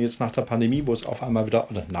halt eben jetzt nach der Pandemie, wo es auf einmal wieder,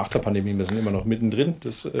 oder nach der Pandemie, wir sind immer noch mittendrin,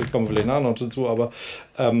 das kommen wir vielleicht nachher noch dazu, aber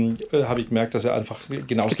habe ich gemerkt, dass sie einfach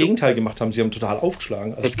genau das Gegenteil gemacht haben. Sie haben total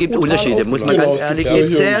aufgeschlagen. Also es gibt Unterschiede, muss man ganz ehrlich sagen.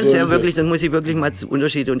 Sehr wirklich, dann muss ich wirklich mal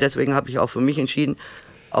Unterschiede. Und deswegen habe ich auch für mich entschieden,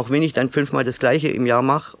 auch wenn ich dann 5-mal das Gleiche im Jahr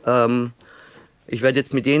mache, ich werde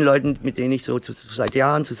jetzt mit den Leuten, mit denen ich so seit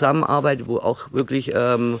Jahren zusammenarbeite, wo auch wirklich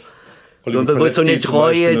wo so eine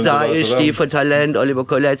Treue da ist, die von Talent, Oliver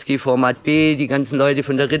Kolecki, Format B, die ganzen Leute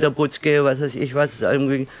von der Ritterbutzke, was weiß ich was,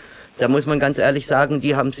 irgendwie. Da muss man ganz ehrlich sagen,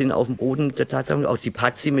 die sind auf dem Boden der Tatsachen, auch die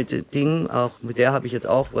Patzi mit den Dingen, auch mit der habe ich jetzt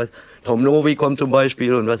auch was. Tom Novi kommt zum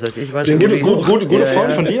Beispiel und was weiß ich was. Gute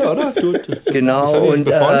Freund von dir, oder? Genau, und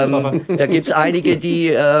da gibt es einige,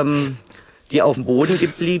 die auf dem Boden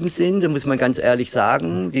geblieben sind, da muss man ganz ehrlich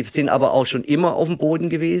sagen. Die sind aber auch schon immer auf dem Boden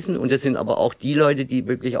gewesen und das sind aber auch die Leute, die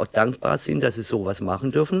wirklich auch dankbar sind, dass sie sowas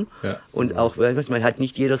machen dürfen. Ja. Und auch, man hat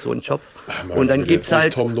nicht jeder so einen Job. Ach, und dann gibt es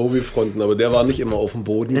halt... Tom Novi fronten, aber der war nicht immer auf dem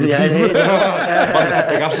Boden.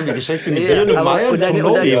 Da gab es so eine Geschichte mit Bill und Meier und Tom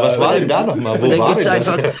Novi. Was war denn da nochmal? Wo war denn das?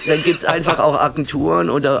 Dann gibt es einfach auch Agenturen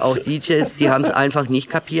oder auch DJs, die haben es einfach nicht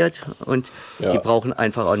kapiert und die brauchen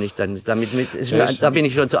einfach auch nicht damit da bin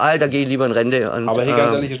ich schon zu alt, da gehe ich lieber in Rente. Und, aber hey,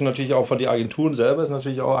 ganz ehrlich, ist natürlich auch von den Agenturen selber ist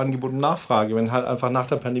natürlich auch Angebot und Nachfrage. Wenn halt einfach nach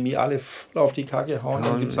der Pandemie alle voll auf die Kacke hauen,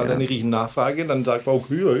 dann gibt es halt eine riesen Nachfrage. Dann sagt man,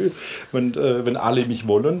 okay, wenn alle mich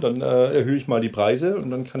wollen, dann erhöhe ich mal die Preise und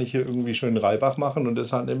dann kann ich hier irgendwie schön Reibach machen. Und das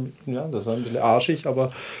ist halt, ein bisschen arschig, aber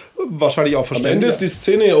wahrscheinlich auch verständlich. Am Ende ist die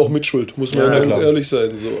Szene ja auch mitschuld, muss man ganz ehrlich sein.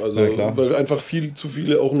 So. Also, weil einfach viel zu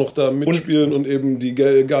viele auch noch da mitspielen und eben die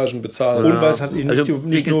Gagen bezahlen. Und weil es halt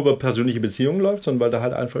nicht nur über persönliche Beziehungen läuft, sondern weil da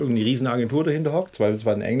halt einfach irgendeine riesen Agentur dahinter hockt, weil es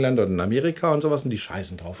war in England oder in Amerika und sowas und die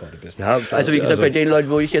scheißen drauf. Also wie gesagt, bei den Leuten,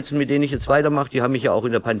 mit denen ich jetzt weitermache, die haben mich ja auch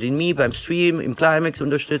in der Pandemie beim Stream im Climax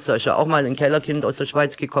unterstützt. Da ist ja auch mal ein Kellerkind aus der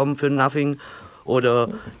Schweiz gekommen für Nothing. Oder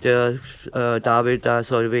der David da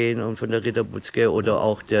Solveig und von der Ritterbutzke oder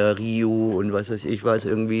auch der Ryu und was weiß ich was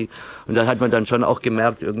irgendwie. Und da hat man dann schon auch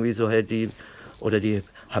gemerkt, irgendwie so halt die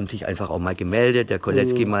haben sich einfach auch mal gemeldet, der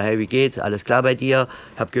Kolecki mal, hey, wie geht's, alles klar bei dir?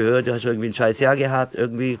 Ich habe gehört, du hast irgendwie ein scheiß Jahr gehabt,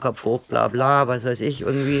 irgendwie Kopf hoch, bla bla, was weiß ich,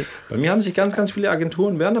 irgendwie. Bei mir haben sich ganz, ganz viele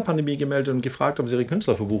Agenturen während der Pandemie gemeldet und gefragt, ob sie ihre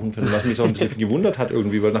Künstler verbuchen können, was mich so gewundert hat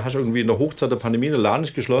irgendwie, weil dann hast du irgendwie in der Hochzeit der Pandemie der Laden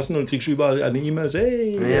ist geschlossen und kriegst überall eine E-Mail,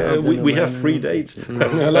 hey, we have free dates.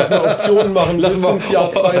 Ja, lass mal Optionen machen, bis ins Jahr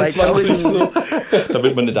 22. So.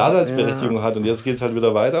 Damit man eine Daseinsberechtigung hat und jetzt geht es halt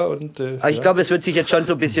wieder weiter. Und, ich glaube, es wird sich jetzt schon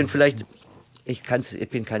so ein bisschen vielleicht... Ich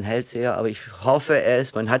bin kein Hellseher, aber ich hoffe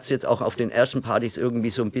es. Man hat es jetzt auch auf den ersten Partys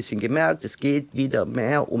irgendwie so ein bisschen gemerkt. Es geht wieder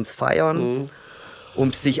mehr ums Feiern,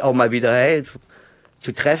 um sich auch mal wieder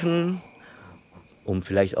zu treffen, um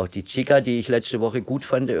vielleicht auch die Chica, die ich letzte Woche gut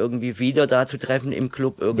fand, irgendwie wieder da zu treffen im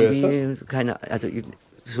Club. Irgendwie,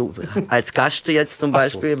 so als Gast jetzt zum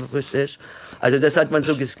Beispiel. So. Also das hat man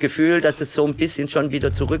so das Gefühl, dass es so ein bisschen schon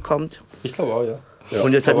wieder zurückkommt. Ich glaube auch, ja. Ja,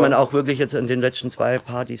 und das hat man auch wirklich jetzt an den letzten 2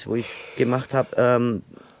 Partys, wo ich gemacht habe,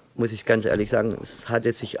 muss ich ganz ehrlich sagen, es hat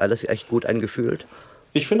jetzt sich alles echt gut angefühlt.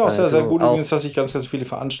 Ich finde auch sehr, sehr gut übrigens, dass sich ganz, ganz viele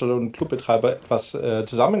Veranstalter und Clubbetreiber etwas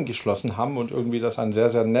zusammengeschlossen haben und irgendwie das ein sehr,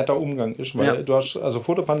 sehr netter Umgang ist. Weil du hast, also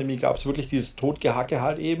vor der Pandemie gab es wirklich dieses Totgehacke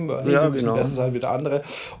halt eben, wir müssen besser sein wie der andere.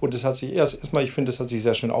 Und das hat sich erstmal, ich finde, das hat sich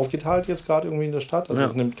sehr schön aufgeteilt jetzt gerade irgendwie in der Stadt. Also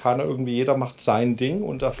es nimmt keiner irgendwie, jeder macht sein Ding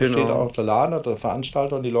und dafür steht auch der Laden oder der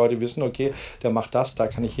Veranstalter und die Leute wissen, okay, der macht das, da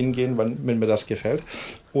kann ich hingehen, wenn mir das gefällt.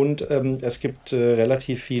 Und es gibt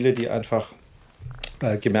relativ viele, die einfach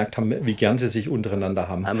gemerkt haben, wie gern sie sich untereinander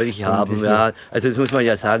haben. Ja. Also das muss man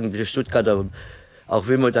ja sagen, die Stuttgarter, auch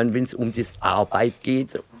wenn es um die Arbeit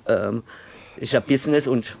geht, ist ja Business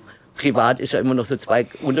und privat ist ja immer noch so 2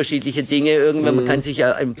 unterschiedliche Dinge. Irgendwann man kann sich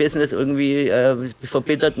ja im Business irgendwie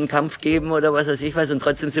verbitterten Kampf geben oder was weiß ich was und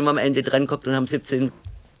trotzdem sind wir am Ende dran geguckt und haben 17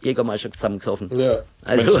 Jägermeister zusammengesoffen. Ja,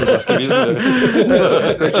 also das gewesen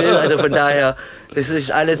wäre. Also von daher, das ist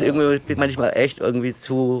alles irgendwie manchmal echt irgendwie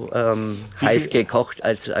zu heiß gekocht,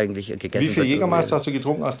 als eigentlich gegessen wird. Wie viel Jägermeister hast du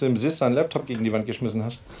getrunken, als du im SIS deinen Laptop gegen die Wand geschmissen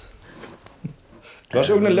hast? Du hast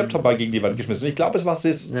irgendeinen Laptop mal gegen die Wand geschmissen. Ich glaube, es war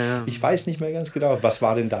SIS. Ja. Ich weiß nicht mehr ganz genau. Was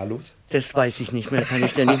war denn da los? Das weiß ich nicht mehr, kann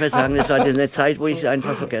ich dir nicht mehr sagen. Das war eine Zeit, wo ich es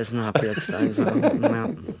einfach vergessen habe jetzt einfach. Ja.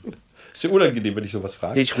 Ist ja unangenehm, wenn ich sowas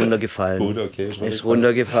frage. Die ist runtergefallen. Gut, okay. Ist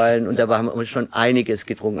runtergefallen und da haben wir schon einiges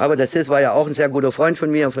getrunken. Aber das war ja auch ein sehr guter Freund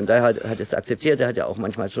von mir, von daher hat es akzeptiert. Er hat ja auch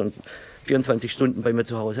manchmal schon 24 Stunden bei mir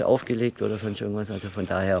zu Hause aufgelegt oder sonst irgendwas. Also von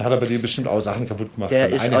daher. Da hat er bei dir bestimmt auch Sachen kaputt gemacht. Der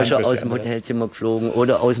ist auch schon aus dem Hotelzimmer geflogen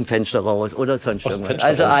oder aus dem Fenster raus oder sonst irgendwas.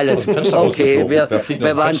 Also alles. Okay,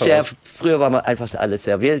 früher waren wir einfach alles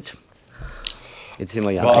sehr wild. Jetzt sind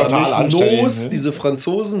wir ja war Nos, diese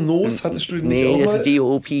Franzosen, Nos hattest du nicht auch mal? Nee,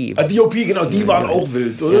 DOP. DOP, genau, die waren auch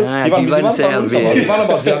wild, oder? Ja, die waren sehr wild. Die waren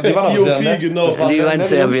aber sehr DOP, genau. Die waren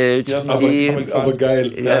sehr wild. Aber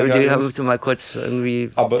geil. Ja, die haben so mal kurz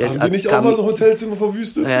irgendwie... Aber haben die nicht auch mal so Hotelzimmer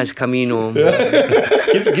verwüstet? Ja, das Camino.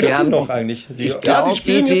 Gibt es die noch eigentlich? Die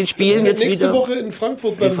spielen jetzt nächste wieder. Woche in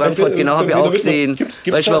Frankfurt. In Frankfurt, genau, habe ich auch gesehen.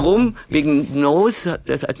 Weißt du warum? Wegen Nose,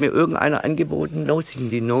 das hat mir irgendeiner angeboten. Nose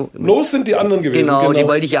sind die Nose sind die anderen gewesen. Genau, die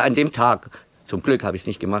wollte ich ja an dem Tag. Zum Glück habe ich es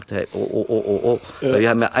nicht gemacht. Hey, oh. Ja. Weil wir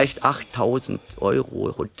haben ja echt 8.000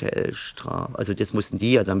 € Hotelstrafe. Also das mussten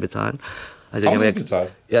die ja dann bezahlen. Also haben sie es bezahlt?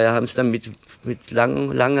 Ja, haben es dann mit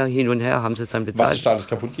langer hin und her haben sie es dann bezahlt. Was ist da alles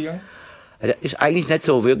kaputt gegangen? Da ist eigentlich nicht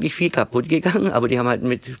so wirklich viel kaputt gegangen, aber die haben halt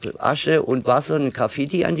mit Asche und Wasser ein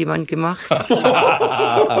Graffiti an die Wand gemacht.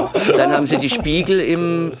 Dann haben sie die Spiegel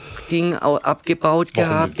im Ding auch abgebaut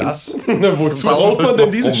gehabt. Das? Wozu braucht man denn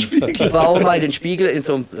diese Spiegel? Bau mal den Spiegel in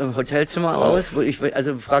so einem Hotelzimmer aus.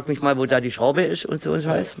 Also frag mich mal, wo da die Schraube ist und so ein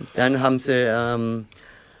Scheiß. Dann haben sie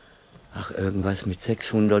irgendwas mit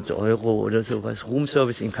 600 € oder sowas.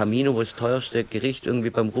 Roomservice im Camino, wo das teuerste Gericht irgendwie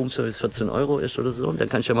beim Roomservice 14 € ist oder so. Dann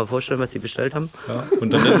kannst du dir mal vorstellen, was sie bestellt haben. Ja,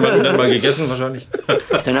 und dann mal gegessen wahrscheinlich.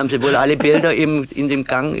 Dann haben sie wohl alle Bilder in dem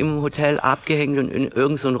Gang im Hotel abgehängt und in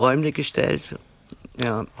irgend so ein Räumle gestellt.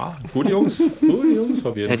 Ja. Gute Jungs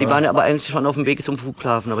auf jeden Fall. Die waren aber eigentlich schon auf dem Weg zum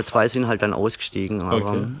Flughafen, aber 2 sind halt dann ausgestiegen.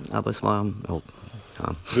 Aber es war...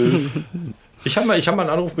 Wild. Ich hab mal einen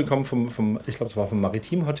Anruf bekommen ich glaube, es war vom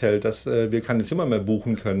Maritim Hotel, dass wir keine Zimmer mehr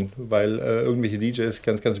buchen können, weil irgendwelche DJs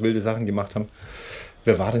ganz, ganz wilde Sachen gemacht haben.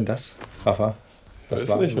 Wer war denn das, Rafa? Was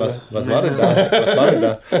war denn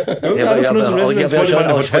da? Irgendeiner von unseren Residents wollte mal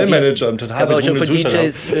einen Hotelmanager im total betrunkenen Zustand. Ich habe auch schon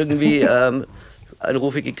von DJs irgendwie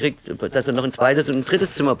Anrufe gekriegt, dass er noch ein zweites und ein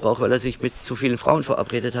drittes Zimmer braucht, weil er sich mit zu vielen Frauen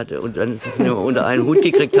verabredet hatte und dann es nur unter einen Hut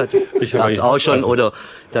gekriegt hat. Ich habe es auch schon. Oder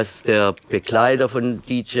dass der Begleiter von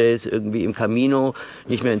DJs irgendwie im Camino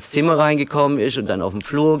nicht mehr ins Zimmer reingekommen ist und dann auf dem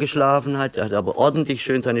Flur geschlafen hat. Er hat aber ordentlich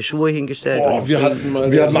schön seine Schuhe hingestellt. Wir hatten mal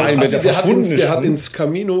einen, der hat ins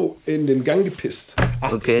Camino in den Gang gepisst.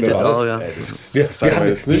 Okay, das auch, ja.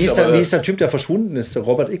 Wie ist der Typ, der verschwunden ist? Der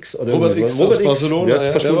Robert X? Oder Robert X aus Barcelona. Der ist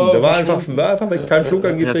verschwunden. Der war einfach weg. Kein Flug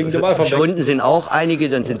angekriegt, der war einfach verschwunden sind auch einige,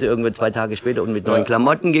 dann sind sie irgendwann 2 Tage später und mit neuen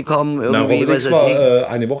Klamotten gekommen. Irgendwie, Robert X war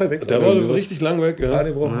eine Woche weg. Der war richtig lang weg. Ja.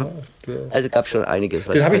 Eine Woche. Ja. Also gab schon einiges.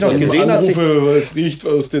 Den habe ich noch gesehen. Anrufe, es riecht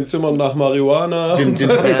aus den Zimmern nach Marihuana.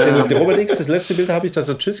 Der Robert X, das letzte Bild habe ich, dass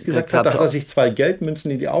er Tschüss gesagt hat, da hat er sich 2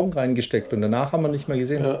 Geldmünzen in die Augen reingesteckt und danach haben wir nicht mehr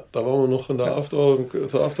gesehen. Ja, da waren wir noch in der After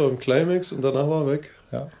im Climax und danach war er weg.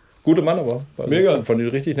 Ja. Guter Mann aber. Mega. Fand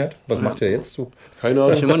ich richtig nett. Was macht er jetzt so? Keine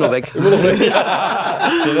Ahnung. Ist immer noch weg. Der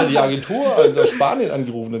hat die Agentur aus Spanien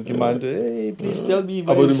angerufen und gemeint, hey, please tell me.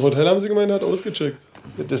 Aber im Hotel haben sie gemeint, er hat ausgecheckt.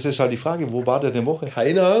 Das ist halt die Frage, wo war der eine Woche?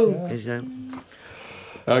 Keine Ahnung.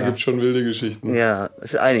 Ja, gibt schon wilde Geschichten. Ja,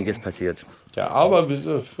 es ist einiges passiert. Ja, aber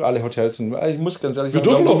für alle Hotels sind, ich muss ganz ehrlich sagen,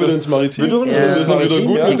 wir dürfen auch wieder ins Maritim. Wir sind wieder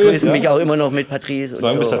gut. Die grüßen mich auch immer noch mit Patrice.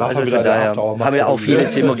 Und bis der Rafa wieder daher haben ja auch viele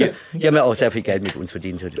Zimmer. Die haben ja auch sehr viel Geld mit uns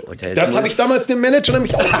verdient. Hotels. Das habe ich damals dem Manager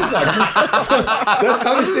nämlich auch gesagt. Das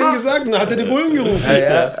habe ich dem gesagt und dann hat er die Bullen gerufen.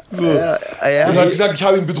 Und hat gesagt, ich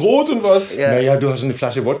habe ihn bedroht und was. Ja. Naja, du hast eine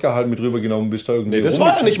Flasche Wodka halt mit rübergenommen, bist da irgendwie. Nee, das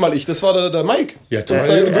war ja nicht mal ich, das war der Mike. Ja,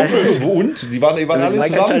 und? Die waren alle Mike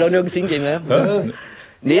zusammen. kann halt auch nirgends hingehen, ne? Ja.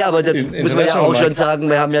 Nee, aber das muss man ja auch schon sagen,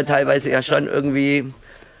 wir haben ja teilweise ja schon irgendwie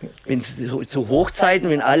zu Hochzeiten,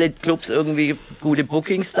 wenn alle Clubs irgendwie gute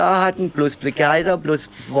Bookings da hatten, plus Begleiter, plus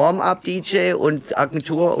Warm-Up-DJ und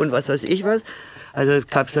Agentur und was weiß ich was. Also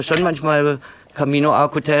gab es da schon manchmal, Camino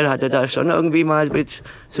Arc Hotel hatte da schon irgendwie mal mit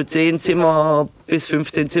so 10 Zimmer bis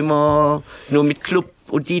 15 Zimmer nur mit Club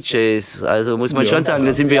und DJs, also muss man schon sagen,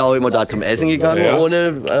 da sind wir auch immer da zum Essen gegangen,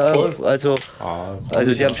 ohne, also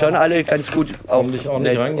die haben schon alle ganz gut ordentlich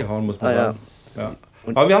reingehauen, muss man sagen. Ja.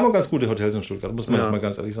 Aber wir haben auch ganz gute Hotels in Stuttgart, muss man jetzt mal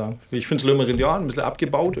ganz ehrlich sagen. Ich finde es Le Méridien ein bisschen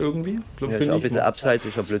abgebaut irgendwie. Ist auch ein bisschen abseits,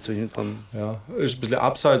 ich habe plötzlich hinkommen. Ja, ist ein bisschen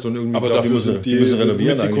abseits und irgendwie. Aber dafür sind die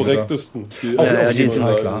renovieren die korrektesten.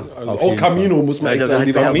 Klar. Also auch Camino muss man echt sagen,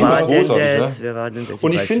 die waren mega großartig.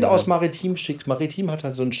 Und ich finde aus Maritim schick. Maritim hat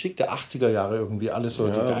halt so einen Schick der 80er Jahre irgendwie alles so.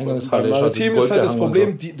 Die Eingangshalle. Maritim ist halt das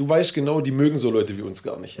Problem, du weißt genau, die mögen so Leute wie uns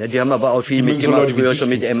gar nicht. Ja, die haben aber auch viel mitgemacht, früher schon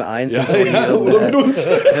mit M1. Oder mit uns.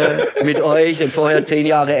 Mit euch und vorher 10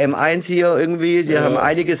 Jahre M1 hier irgendwie, die haben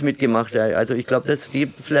einiges mitgemacht. Also ich glaube, dass die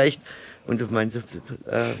vielleicht Und du meinst,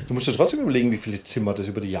 du musst dir trotzdem überlegen, wie viele Zimmer das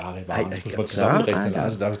über die Jahre waren. Das muss man zusammenrechnen.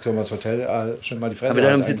 Also da kann man das Hotel schon mal die Fresse. Aber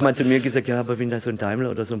dann haben sie mal zu mir gesagt, ja, aber wenn da so ein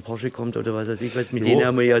Daimler oder so ein Porsche kommt oder was weiß ich, mit denen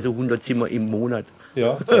haben wir ja so 100 Zimmer im Monat.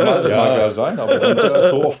 Ja, das mag ja sein, aber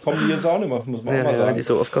so oft kommen die jetzt auch nicht mehr, muss man auch mal sagen.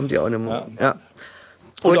 So oft kommt die auch nicht mehr. Ja.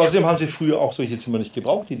 Und außerdem haben sie früher auch solche Zimmer nicht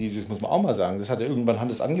gebraucht, das muss man auch mal sagen. Irgendwann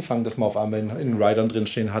hat es angefangen, dass man auf einmal in Riders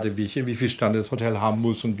drinstehen hatte, wie viel Sterne das Hotel haben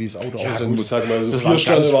muss und wie das Auto aussehen muss. Sag mal, so 4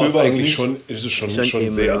 Sterne war es eigentlich schon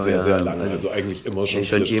sehr, sehr, sehr lang. Also eigentlich immer schon 4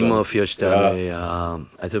 Sterne. Schon immer 4 Sterne, ja.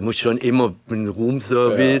 Also muss schon immer ein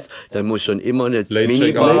Roomservice, dann muss schon immer eine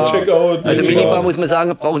Minibar. Also Minibar muss man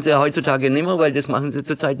sagen, brauchen sie ja heutzutage nicht mehr, weil das machen sie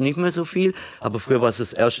zurzeit nicht mehr so viel. Aber früher war es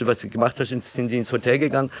das Erste, was sie gemacht hast, sind die ins Hotel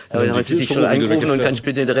gegangen, da haben sie dich schon angerufen und kannst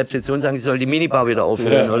in der Rezeption sagen, sie soll die Minibar wieder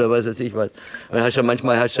aufhören oder was weiß ich was. Und dann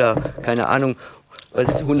manchmal hast du ja, keine Ahnung,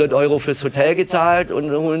 100 € fürs Hotel gezahlt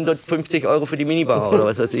und 150 € für die Minibar oder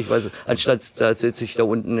was weiß ich was. Anstatt, dass sie sich da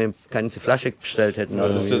unten eine ganze Flasche bestellt hätten. Ja,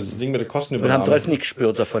 das ist das Ding mit der Kostenübernahme. Und haben trotzdem nicht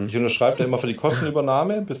gespürt davon. Ich unterschreibe da immer für die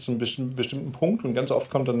Kostenübernahme bis zu einem bestimmten Punkt und ganz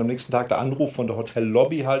oft kommt dann am nächsten Tag der Anruf von der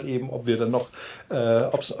Hotellobby halt eben, ob wir dann noch,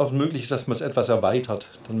 ob es möglich ist, dass man es etwas erweitert.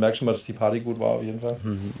 Dann merkst du mal, dass die Party gut war auf jeden Fall.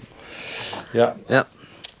 Ja.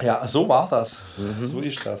 Ja, so war das. So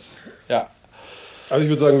ist das. Ja. Also ich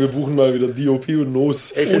würde sagen, wir buchen mal wieder DOP und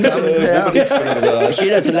Nose. Ich gehe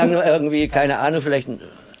dazu lange irgendwie, keine Ahnung, vielleicht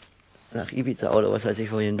nach Ibiza oder was weiß ich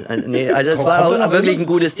vorhin. Also es war auch wirklich ein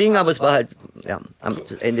gutes Ding, aber es war halt, am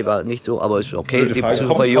Ende war nicht so, aber es ist okay.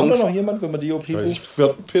 Super Jungs. Kommt da noch jemand, wenn man DOP bucht? Ich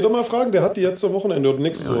werde Peter mal fragen, der hat die jetzt am Wochenende oder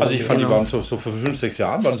nächstes Woche. Also ich fand, die waren so vor 5-6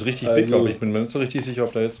 Jahren, waren das richtig big, aber ich bin mir nicht so richtig sicher,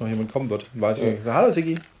 ob da jetzt noch jemand kommen wird. Weiß ich nicht. Hallo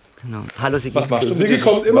Sigi. Genau. Hallo Sigi. Was machst du? Sigi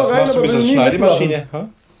kommt immer rein, aber mit der Schneidemaschine.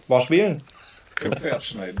 Warst wählen? Im Pferd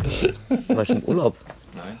schneiden. Warst du im Urlaub?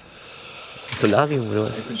 Nein. Solarium oder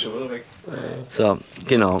was? Ich bin schon wieder weg. So,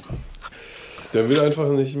 genau. Der will einfach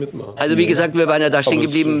nicht mitmachen. Also wie gesagt, wir waren ja da stehen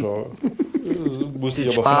geblieben.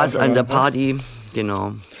 Spaß an der Party,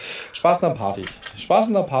 genau. Spaß an der Party. Spaß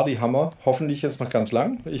an der Party haben wir hoffentlich jetzt noch ganz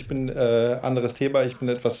lang. Ich bin anderes Thema. Ich bin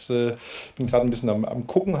bin gerade ein bisschen am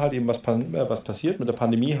gucken halt eben was passiert. Mit der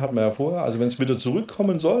Pandemie hatten wir ja vorher. Also wenn es wieder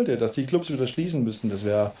zurückkommen sollte, dass die Clubs wieder schließen müssten, das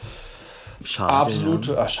wäre schade. Absolut,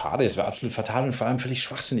 schade, es wäre absolut fatal und vor allem völlig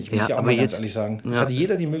schwachsinnig, muss ich auch mal ganz ehrlich sagen. Es hat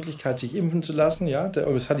jeder die Möglichkeit, sich impfen zu lassen,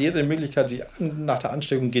 es hat jeder die Möglichkeit, sich nach der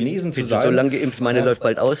Ansteckung genesen zu sein. So lange geimpft, meine läuft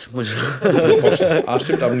bald aus.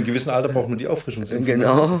 Stimmt, aber in einem gewissen Alter braucht man die Auffrischungsimpfung.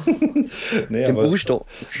 Genau. Den Booster.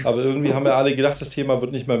 Aber irgendwie haben wir alle gedacht, das Thema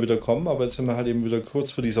wird nicht mehr wieder kommen, aber jetzt sind wir halt eben wieder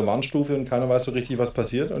kurz vor dieser Warnstufe und keiner weiß so richtig, was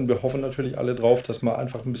passiert und wir hoffen natürlich alle drauf, dass man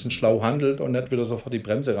einfach ein bisschen schlau handelt und nicht wieder sofort die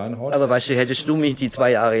Bremse reinhaut. Aber weißt du, hättest du mich die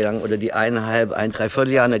 2 Jahre lang oder die 3/4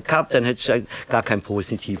 Jahre nicht gehabt, dann hättest du gar keinen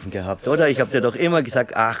Positiven gehabt, oder? Ich habe dir doch immer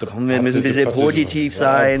gesagt, ach komm, wir müssen ein bisschen positiv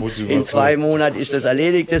sein. In 2 Monaten ist das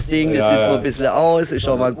erledigt, das Ding, das sitzt mal ein bisschen aus, ist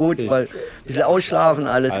schon mal gut, weil ein bisschen ausschlafen,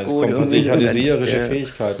 alles gut. Und ich hatte seherische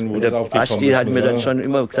Fähigkeiten, wo das aufgekommen ist. Basti hat mir dann schon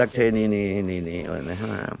immer gesagt, hey, nee.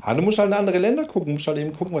 Du musst halt in andere Länder gucken, du musst halt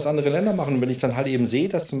eben gucken, was andere Länder machen. Und wenn ich dann halt eben sehe,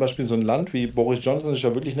 dass zum Beispiel so ein Land wie Boris Johnson ist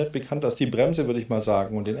ja wirklich nicht bekannt als die Bremse, würde ich mal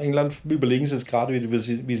sagen. Und in England überlegen sie jetzt gerade, wie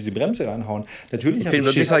sie die Bremse reinhauen. Natürlich ich bin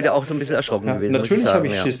wirklich heute auch so ein bisschen erschrocken gewesen. Natürlich habe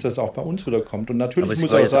ich Schiss, dass es auch bei uns wieder kommt. Und natürlich aber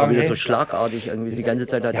muss ich auch sagen, wieder so schlagartig irgendwie. Die ganze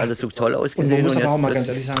Zeit hat alles so toll ausgesehen. Und man muss aber auch mal ganz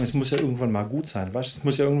ehrlich sagen, es muss ja irgendwann mal gut sein. Weißt? Es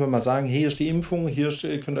muss ja irgendwann mal sagen, hier ist die Impfung, hier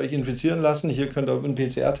könnt ihr euch infizieren lassen, hier könnt ihr einen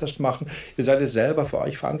PCR-Test machen. Ihr seid jetzt selber für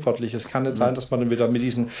euch verantwortlich. Es kann nicht sein, dass man dann wieder mit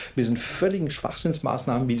diesen völligen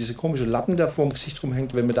Schwachsinnsmaßnahmen, wie diese komische Lappen da vor dem Gesicht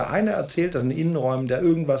rumhängt, wenn mir da einer erzählt, dass ein Innenräumen, der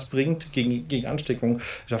irgendwas bringt gegen Ansteckung,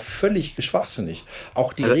 ist ja völlig schwachsinnig.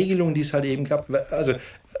 Auch die Regelung, die es halt eben gab, also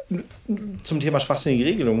zum Thema schwachsinnige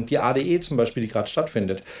Regelungen, die ADE zum Beispiel, die gerade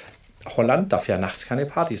stattfindet. Holland darf ja nachts keine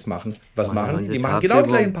Partys machen. Was machen die? Die machen genau die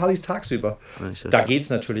gleichen Partys tagsüber. Da geht es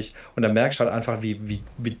natürlich. Und dann merkst du halt einfach, wie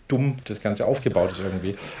dumm das Ganze aufgebaut ist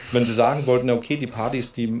irgendwie. Wenn sie sagen wollten, okay, die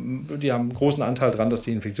Partys, die haben einen großen Anteil daran, dass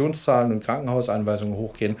die Infektionszahlen und Krankenhauseinweisungen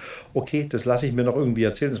hochgehen. Okay, das lasse ich mir noch irgendwie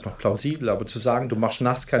erzählen, das ist noch plausibel. Aber zu sagen, du machst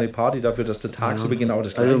nachts keine Party dafür, dass du tagsüber genau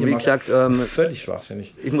das Gleiche wie gesagt, völlig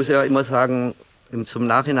schwachsinnig. Ich muss ja immer sagen, zum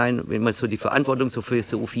Nachhinein, wenn man so die Verantwortung so für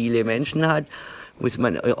so viele Menschen hat, muss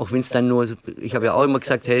man, auch wenn es dann nur, ich habe ja auch immer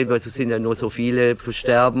gesagt, hey, es sind ja nur so viele, plus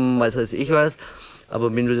sterben, was weiß ich was,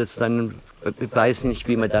 aber wenn du das dann, ich weiß nicht,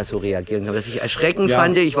 wie man da so reagieren kann. Was ich erschreckend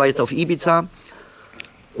fand, ich war jetzt auf Ibiza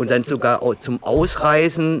und dann sogar zum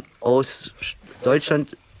Ausreisen aus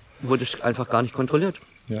Deutschland wurde ich einfach gar nicht kontrolliert.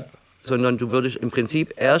 Ja. Sondern du würdest im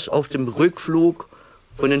Prinzip erst auf dem Rückflug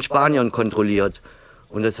von den Spaniern kontrolliert.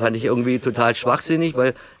 Und das fand ich irgendwie total schwachsinnig,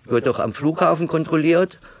 weil du wird doch am Flughafen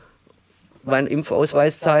kontrolliert. meinen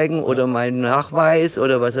Impfausweis zeigen oder meinen Nachweis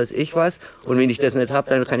oder was weiß ich was. Und wenn ich das nicht habe,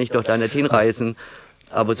 dann kann ich doch da nicht hinreisen.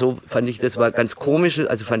 Aber so fand ich, das war ganz komisch,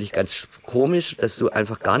 also fand ich ganz komisch, dass du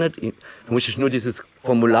einfach gar nicht, du musstest nur dieses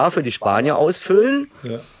Formular für die Spanier ausfüllen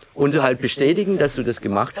und halt bestätigen, dass du das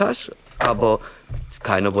gemacht hast, aber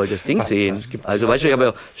keiner wollte das Ding sehen. Also weißt du, ich habe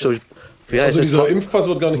ja schon... Also dieser Impfpass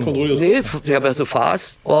wird gar nicht kontrolliert? Nee, ich habe ja so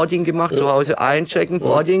Fast-Boarding gemacht, zu Hause einchecken,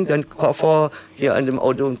 Boarding, dann Koffer hier an dem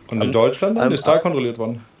Auto. Und in Deutschland ist da kontrolliert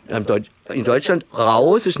worden? In Deutschland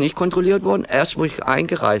raus ist nicht kontrolliert worden, erst wo ich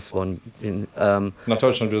eingereist worden bin. Nach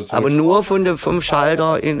Deutschland wieder zurück. Aber nur vom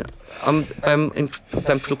Schalter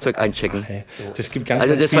beim Flugzeug einchecken. Okay. Das gibt ganz,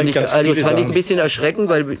 also das fand ich ein bisschen erschreckend,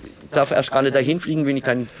 weil ich darf erst gar nicht dahin fliegen, wenn ich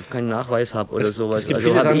keinen Nachweis habe oder sowas.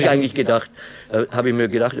 Also habe ich eigentlich gedacht,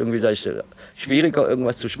 irgendwie da ist schwieriger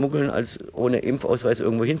irgendwas zu schmuggeln, als ohne Impfausweis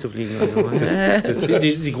irgendwo hinzufliegen. Also,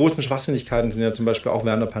 die großen Schwachsinnigkeiten sind ja zum Beispiel auch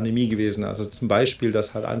während der Pandemie gewesen. Also zum Beispiel,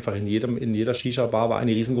 dass halt einfach in jeder Shisha-Bar war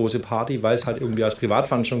eine riesengroße Party, weil es halt irgendwie als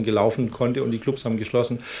Privatveranstaltung gelaufen konnte und die Clubs haben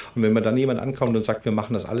geschlossen. Und wenn man dann jemand ankommt und sagt, wir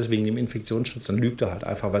machen das alles wegen dem Infektionsschutz, dann lügt er halt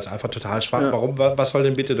einfach, weil es einfach total schwach ist. Was soll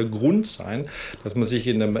denn bitte der Grund sein, dass man sich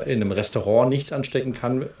in einem Restaurant nicht anstecken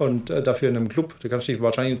kann und dafür in einem Club? Du kannst dich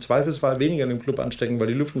wahrscheinlich im Zweifelsfall weniger in einem Club anstecken, weil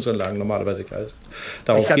die Lüftungsanlagen normalerweise kalt sind.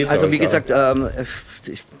 Darauf geht's also wie gesagt,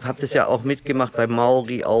 ich habe das ja auch mitgemacht bei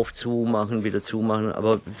Mauri, aufzumachen, wieder zumachen,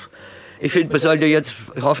 aber ich finde, man sollte jetzt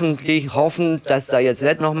hoffentlich hoffen, dass da jetzt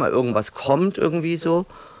nicht nochmal irgendwas kommt irgendwie so.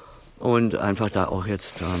 Und einfach da auch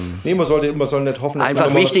jetzt... nee, man soll nicht hoffen...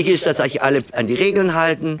 Einfach wichtig ist, dass sich alle an die Regeln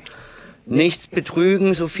halten, nicht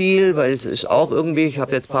betrügen so viel, weil es ist auch irgendwie... Ich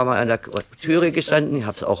habe jetzt ein paar Mal an der Türe gestanden, ich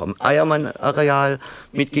habe es auch am Eiermann-Areal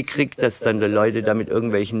mitgekriegt, dass dann die Leute da mit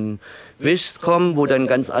irgendwelchen Wischs kommen, wo dann ein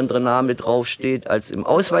ganz anderer Name draufsteht, als im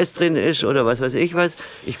Ausweis drin ist oder was weiß ich was.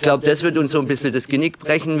 Ich glaube, das wird uns so ein bisschen das Genick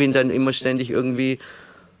brechen, wenn dann immer ständig irgendwie...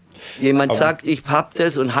 Jemand sagt, ich hab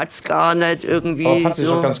das und hat's gar nicht irgendwie. Aber Pass, ist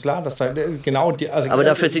doch ganz klar, dass da genau die. Also aber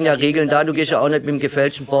dafür sind ja Regeln da. Du gehst ja auch nicht mit dem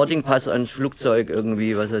gefälschten Boardingpass ans Flugzeug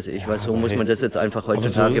irgendwie, was weiß ich. So muss man das jetzt einfach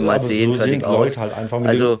heutzutage mal sehen. So sind Leute halt einfach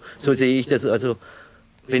also so sehe ich das. Also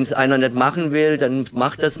wenn es einer nicht machen will, dann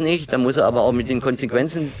macht das nicht. Dann muss er aber auch mit den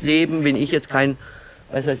Konsequenzen leben. Wenn ich jetzt kein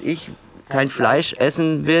Fleisch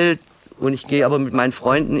essen will und ich gehe aber mit meinen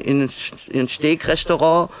Freunden in ein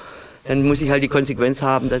Steak-Restaurant, dann muss ich halt die Konsequenz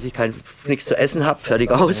haben, dass ich nichts zu essen habe, fertig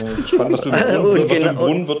aus. Spannend, dass du den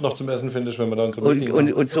Brunnen wird noch zum Essen findest, wenn man dann zum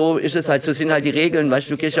und so ist es halt, so sind halt die Regeln, weißt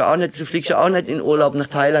du, du fliegst ja auch nicht in Urlaub nach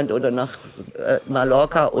Thailand oder nach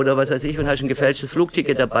Mallorca oder was weiß ich und hast ein gefälschtes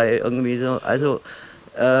Flugticket dabei irgendwie so, also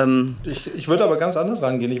ich würde aber ganz anders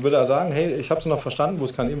rangehen. Ich würde sagen, hey, ich habe es noch verstanden, wo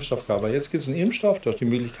es keinen Impfstoff gab. Aber jetzt gibt es einen Impfstoff, du hast die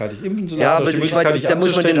Möglichkeit, dich impfen zu lassen. Ja, aber da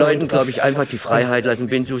muss man den Leuten, glaube ich, einfach die Freiheit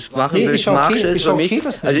lassen. Wenn du es machen willst, machst es für mich.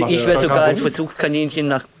 Also ich wäre sogar als Versuchskaninchen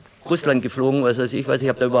nach Russland geflogen, was weiß ich, ich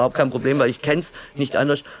habe da überhaupt kein Problem, weil ich kenne es nicht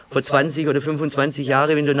anders. Vor 20 oder 25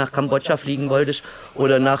 Jahren, wenn du nach Kambodscha fliegen wolltest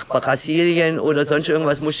oder nach Brasilien oder sonst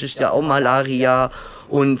irgendwas, musstest du ja auch Malaria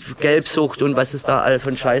und Gelbsucht und was es da all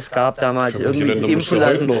von Scheiß gab damals irgendwie impfen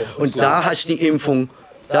lassen. Und da hast du die Impfung.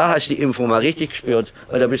 Da hast du die Impfung mal richtig gespürt,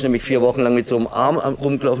 weil da bist du nämlich 4 Wochen lang mit so einem Arm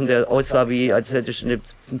rumgelaufen, der aussah wie, als hättest du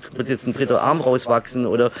jetzt ein dritter Arm rauswachsen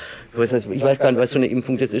oder ich weiß gar nicht, was für eine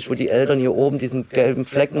Impfung das ist, wo die Eltern hier oben diesen gelben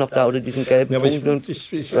Fleck noch da oder diesen gelben Punkt und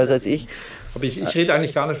was weiß ich. Aber ich rede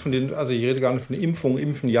eigentlich gar nicht von den, also ich rede gar nicht von den Impfungen,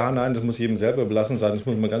 Impfen, ja, nein, das muss jedem selber überlassen sein, das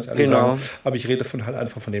muss man ganz ehrlich sagen. Aber ich rede halt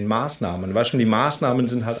einfach von den Maßnahmen. Weißt du, die Maßnahmen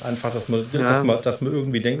sind halt einfach, dass man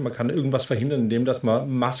irgendwie denkt, man kann irgendwas verhindern, indem dass man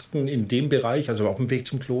Masken in dem Bereich, also auf dem Weg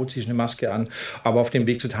zum Klo ziehst du eine Maske an, aber auf dem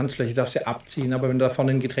Weg zur Tanzfläche darfst du abziehen, aber wenn du da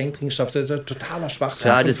vorne ein Getränk trinkst, darfst du totaler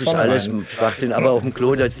Schwachsinn. Ja, das ist alles Schwachsinn, aber auf dem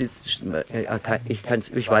Klo, da sitzt,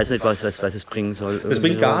 ich weiß nicht, was es bringen soll. Das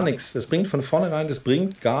bringt gar nichts. Das bringt von vornherein, das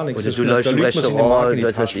bringt gar nichts. Oder du läufst im Restaurant,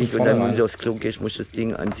 was weiß ich, und dann, wenn du aufs Klo gehst, musst du das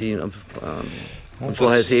Ding anziehen. Und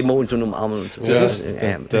vorher sehen wir uns und umarmen uns.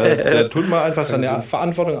 Da tut man einfach seine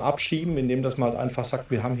Verantwortung abschieben, indem dass man halt einfach sagt,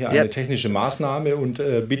 wir haben hier eine technische Maßnahme und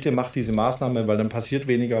bitte macht diese Maßnahme, weil dann passiert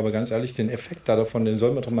weniger. Aber ganz ehrlich, den Effekt davon, den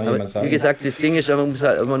soll mir doch mal jemand sagen. Wie gesagt, das Ding ist, man muss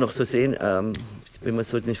halt immer noch so sehen, wenn man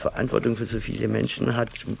so eine Verantwortung für so viele Menschen hat,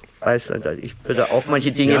 weiß ich würde auch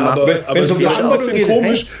manche Dinge machen. Aber es ist schon ein bisschen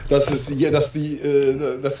komisch, dass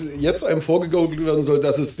jetzt einem vorgegaukelt werden soll,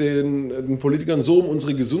 dass es den Politikern so um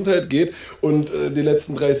unsere Gesundheit geht und die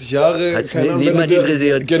letzten 30 Jahre hat niemand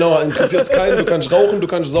interessiert. Genau, interessiert es keinen. Du kannst rauchen, du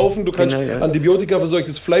kannst saufen, du kannst Antibiotika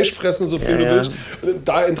verseuchtes Fleisch fressen, so viel du willst.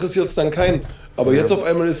 Da interessiert es dann keinen. Aber jetzt auf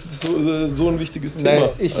einmal ist es so ein wichtiges Thema. Nein,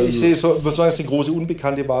 ich sehe so, besonders die große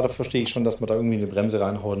Unbekannte war, da verstehe ich schon, dass man da irgendwie eine Bremse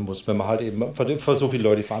reinhauen muss, wenn man halt eben für so viele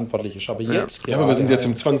Leute verantwortlich ist. Aber jetzt... Ja, aber wir sind jetzt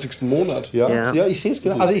im 20. Monat. Ja, ich sehe es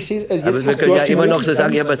genau. Also ich sehe es... Aber wir können ja immer noch so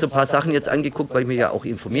sagen, ich habe mir so ein paar Sachen jetzt angeguckt, weil ich mich ja auch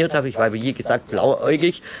informiert habe. Ich war, wie gesagt,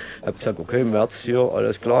 blauäugig. Ich habe gesagt, okay, im März hier,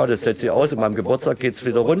 alles klar, das setze ich aus. Und meinem Geburtstag geht es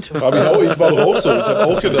wieder rund. Ich war doch auch so, ich habe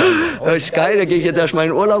auch gedacht. Das ist geil, da gehe ich jetzt erstmal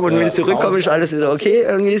in Urlaub und wenn ich zurückkomme, ist alles wieder okay,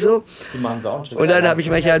 irgendwie so. Und dann habe ich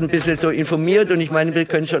mich ja ein bisschen so informiert und ich meine, wir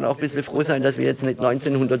können schon auch ein bisschen froh sein, dass wir jetzt nicht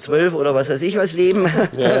 1912 oder was weiß ich was leben.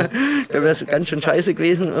 Ja. Da wäre es ganz schön scheiße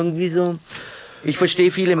gewesen, irgendwie so. Ich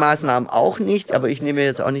verstehe viele Maßnahmen auch nicht, aber ich nehme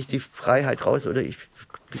jetzt auch nicht die Freiheit raus oder ich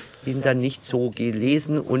bin dann nicht so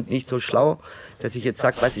gelesen und nicht so schlau, dass ich jetzt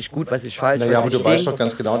sage, was ist gut, was ist falsch. Naja, aber du weißt doch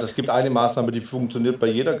ganz genau, es gibt eine Maßnahme, die funktioniert bei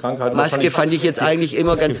jeder Krankheit. Maske fand ich jetzt eigentlich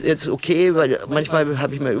immer ganz jetzt okay, weil manchmal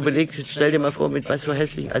habe ich mir überlegt, stell dir mal vor, mit was so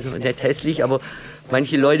hässlich, also nicht hässlich, aber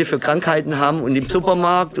manche Leute für Krankheiten haben und im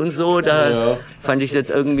Supermarkt und so, da fand ich es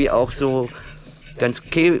jetzt irgendwie auch so ganz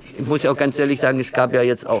okay. Ich muss ja auch ganz ehrlich sagen, es gab ja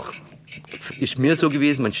jetzt auch, ist mir so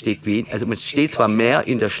gewesen, man steht zwar mehr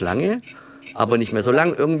in der Schlange, aber nicht mehr so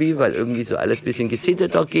lang irgendwie, weil irgendwie so alles ein bisschen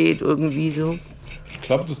gesitteter geht, irgendwie so.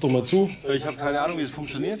 Klappt es doch mal zu. Ich habe keine Ahnung, wie es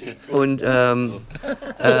funktioniert hier. Und, aber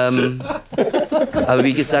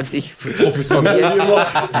wie gesagt, ich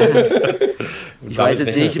weiß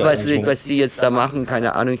jetzt nicht, was die jetzt da machen,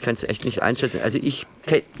 keine Ahnung, ich kann es echt nicht einschätzen. Also ich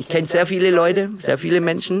kenne sehr viele Leute, sehr viele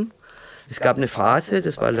Menschen. Es gab eine Phase,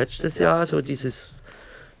 das war letztes Jahr, so dieses,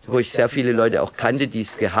 wo ich sehr viele Leute auch kannte, die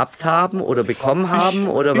es gehabt haben oder bekommen haben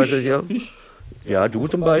oder was weiß ich. Ja, du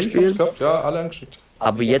zum Beispiel. Ja, alle angeschickt.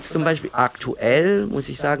 Aber jetzt zum Beispiel aktuell, muss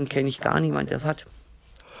ich sagen, kenne ich gar niemanden, der es hat.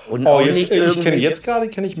 Und ich kenne jetzt gerade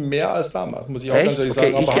mehr als damals, muss ich auch ganz ehrlich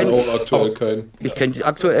sagen. Ich kenne auch aktuell keinen. Ich kenne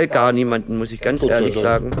aktuell gar niemanden, muss ich ganz ehrlich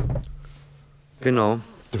sagen. Genau.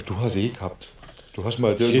 Du hast gehabt. Du hast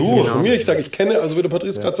mal... Von mir, ich sage, ich kenne, also wie der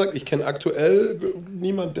Patrice gerade sagt, ich kenne aktuell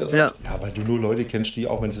niemanden, der es hat. Ja, weil du nur Leute kennst, die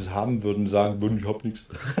auch wenn sie es haben würden, sagen würden, ich hab nichts.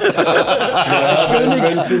 Wenn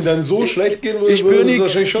es ihnen dann so schlecht gehen würde, würde ich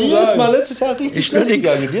wahrscheinlich schon sagen. Dir ist mal letztes Jahr richtig schlecht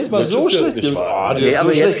gegangen. Dir ist mal so schlecht gegangen. Nee,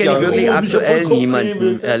 aber jetzt kenne ich wirklich aktuell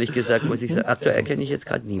niemanden, ehrlich gesagt, muss ich sagen. Aktuell kenne ich jetzt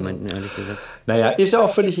gerade niemanden, ehrlich gesagt. Naja, ist ja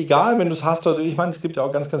auch völlig egal, wenn du es hast. Ich meine, es gibt ja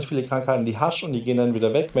auch ganz, ganz viele Krankheiten, die hast und die gehen dann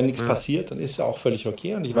wieder weg. Wenn nichts passiert, dann ist ja auch völlig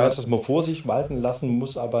okay. Und ich weiß, dass man vor sich walten lassen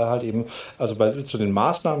muss, aber halt eben, also zu den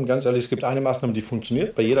Maßnahmen, ganz ehrlich, es gibt eine Maßnahme, die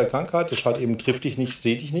funktioniert bei jeder Krankheit, das ist halt eben, trifft dich nicht,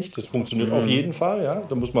 seh dich nicht, das funktioniert auf jeden Fall, ja,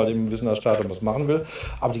 da muss man halt eben wissen, als Staat, was machen will,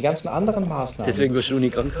 aber die ganzen anderen Maßnahmen... Deswegen wirst du nie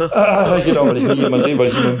krank. Genau, weil ich nie jemanden sehe, weil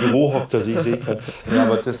ich immer im Büro hocke, dass ich sehe kann. Ja,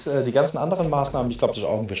 aber die ganzen anderen Maßnahmen, ich glaube, das ist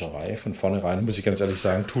Augenwischerei von vornherein, muss ich ganz ehrlich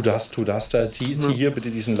sagen, tu das, zieh hier bitte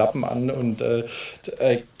diesen Lappen an und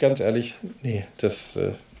ganz ehrlich, nee, das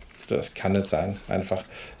kann nicht sein, einfach.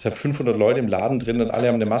 Ich habe 500 Leute im Laden drin und alle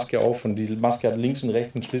haben eine Maske auf und die Maske hat links und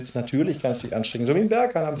rechts einen Schlitz. Natürlich kann ich dich anstecken. So wie im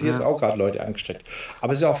Berghain haben sie jetzt auch gerade Leute angesteckt.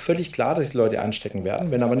 Aber es ist ja auch völlig klar, dass die Leute anstecken werden.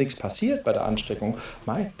 Wenn aber nichts passiert bei der Ansteckung,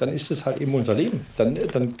 dann ist es halt eben unser Leben. Dann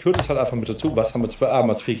gehört es halt einfach mit dazu. Was haben wir jetzt haben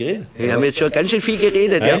wir viel geredet? Wir haben jetzt schon ganz schön viel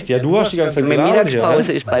geredet. Echt? Ja, du hast die ganze Zeit Meine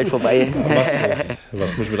Mittagspause ist bald vorbei.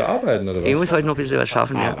 Was musst du wieder arbeiten, oder was? Ich muss heute noch ein bisschen was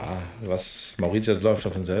schaffen, ja. Mauritius läuft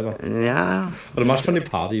davon selber. Ja. Oder machst du von der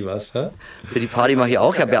Party was? Hä? Für die Party mache ich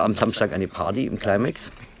auch. Ich habe ja am Samstag eine Party im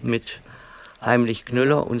Climax mit Heimlich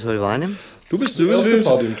Knüller und Solvane. Du bist die erste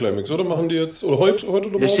Party im Climax, oder? Machen die jetzt, oder heute oder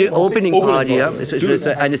morgen? Das ist die Opening Party, ja. Es ist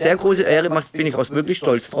eine sehr große Ehre, bin ich auch wirklich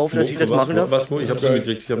stolz drauf, dass ich das machen darf. Ich habe es nicht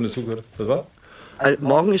gekriegt, ich habe nicht zugehört. Was war?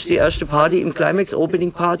 Morgen ist die erste Party im Climax,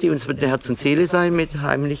 Opening Party, und es wird eine Herz und Seele sein mit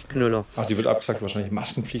Heimlich Knüller. Ach, die wird abgesagt, wahrscheinlich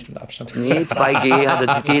Maskenpflicht und Abstand. Nee, 2G hat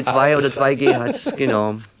er, G2 oder 2G hat es,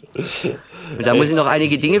 genau. Und da muss ich noch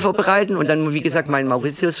einige Dinge vorbereiten und dann, wie gesagt, mein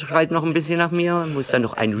Mauritius schreit noch ein bisschen nach mir, muss dann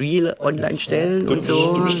noch ein Reel online stellen und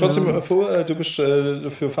so. Du bist trotzdem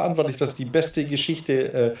dafür verantwortlich, dass die beste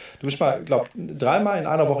Geschichte, du bist mal, glaube 3-mal in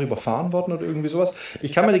einer Woche überfahren worden oder irgendwie sowas.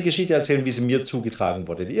 Ich kann mal die Geschichte erzählen, wie sie mir zugetragen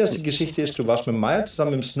wurde. Die erste Geschichte ist, du warst mit Meier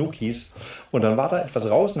zusammen mit dem Snookies und dann war da etwas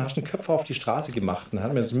raus und hast einen Köpfer auf die Straße gemacht. Und dann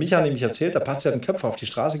hat mir das Micha nämlich erzählt, der Patzi hat einen Köpfer auf die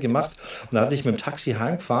Straße gemacht und dann hatte ich mit dem Taxi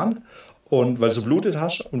heimgefahren. Und weil du so blutet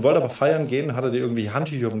hast und wollte aber feiern gehen, hat er dir irgendwie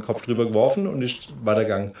Handtücher über den Kopf drüber geworfen und ist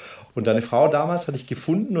weitergegangen. Und deine Frau damals hat dich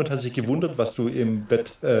gefunden und hat sich gewundert, was du im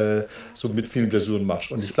Bett so mit vielen Blessuren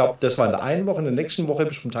machst. Und ich glaube, das war in der einen Woche, in der nächsten Woche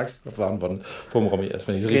bist du vom Taxi gefahren worden, vom Romy erst,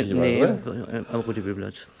 wenn ich es richtig weiß, oder? Am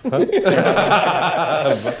Rotibüblatz.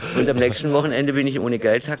 Und am nächsten Wochenende bin ich ohne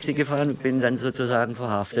Geld Taxi gefahren und bin dann sozusagen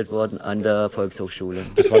verhaftet worden an der Volkshochschule.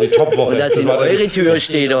 Das war die Top-Woche. Und da sind eure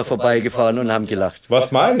Türsteher vorbeigefahren und haben gelacht.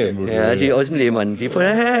 Was meine? Ja, die aus dem Lehmann. Die von,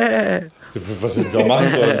 Was sind sie auch machen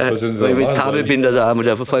sollen? Was sind sie Weil ich mit Kabelbinder da und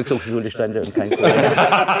der Volkshochschule stand und kein Kohle.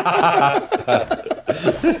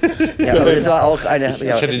 Ja, aber das war auch eine...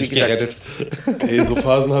 Ja, ich hätte dich gerettet. Ey, so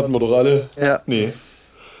Phasen hatten wir doch alle. Ja. Nee.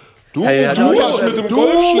 Du warst mit dem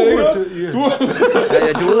Golfschläger.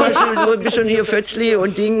 Du bist schon hier Fötzli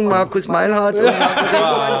und Ding, Markus Meinhardt und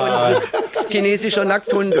chinesischer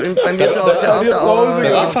Nackthund und bei mir zu Hause.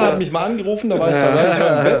 Der Rafa hat mich mal angerufen, da war ich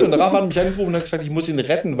da im Bett und der Rafa hat mich angerufen und hat gesagt, ich muss ihn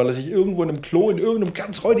retten, weil er sich irgendwo in einem Klo in irgendeinem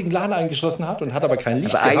ganz räudigen Laden eingeschlossen hat und hat aber kein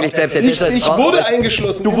Licht aber eigentlich gehabt. bleibt der Ich wurde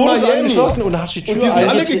eingeschlossen. Du wurdest eingeschlossen und hast die Tür und die sind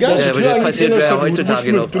alle gegangen. Ja, aber das passiert ja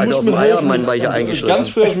heutzutage noch. Also auf dem Eiermann war ich ja eingeschlossen. Ganz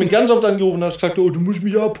früh hast du mich ganz oft angerufen und hast gesagt, oh, du musst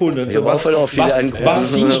mich abholen. Ich habe auch voll auf viele angerufen.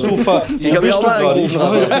 Was siehst du? Ich habe auch mal angerufen.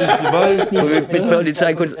 Ich weiß nicht. Mit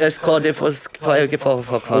Polizeieskorte vor das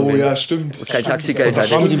Verfahren. Oh ja, stimmt. Kein Taxigeld Was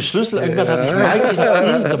war mit hatte. dem Schlüssel? Irgendwann hat mich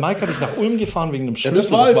Mike hat dich nach Ulm gefahren wegen dem Schlüssel.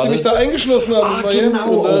 Das war, als die mich da eingeschlossen haben.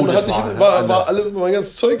 Genau. Und dann war mein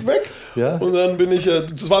ganzes Zeug weg. Ja. Und dann bin ich,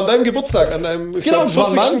 das war an deinem Geburtstag, an deinem Genau, das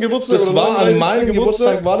war 40. Geburtstag. Das oder war an 39. meinem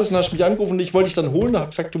Geburtstag, war das, und dann hast du mich angerufen und ich wollte dich dann holen, da hab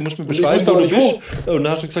gesagt, du musst mir beschreiben, wusste wo auch du nicht, bist. Und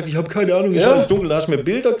dann hast du gesagt, ich habe keine Ahnung, ich Ja. schaue ins Dunkel. Da hast du mir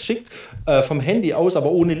Bilder geschickt, vom Handy aus,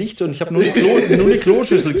 aber ohne Licht und ich habe nur eine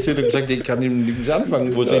Kloschüssel gesehen und gesagt, ich kann nichts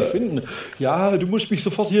anfangen, wo soll ich finden? Ja, du musst mich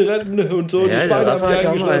sofort hier retten und so. Ja, Die der Schweine Rafa haben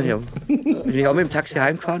hat mich auch mal, eingeschlossen. bin ich auch mit dem Taxi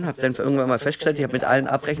heimgefahren, habe dann irgendwann mal festgestellt, ich habe mit allen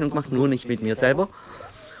Abrechnungen gemacht, nur nicht mit mir selber.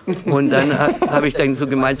 Und dann habe ich dann so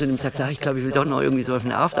gemeint zu dem Taxi, ich glaube, ich will doch noch irgendwie so auf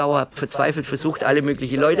eine After-Hour, habe verzweifelt versucht, alle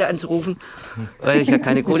möglichen Leute anzurufen, weil ich ja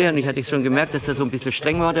keine Kohle hatte und ich hatte schon gemerkt, dass er so ein bisschen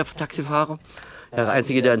streng war, der Taxifahrer. Der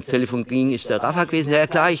Einzige, der ans Telefon ging, ist der Rafa gewesen. Ja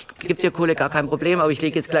klar, ich gebe dir Kohle, gar kein Problem, aber ich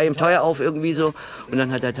lege jetzt gleich im Teuer auf irgendwie so. Und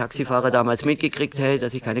dann hat der Taxifahrer damals mitgekriegt, hey,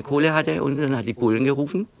 dass ich keine Kohle hatte und dann hat die Bullen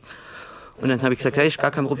gerufen. Und dann habe ich gesagt, hey, ist gar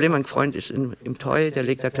kein Problem, mein Freund ist im Teu, der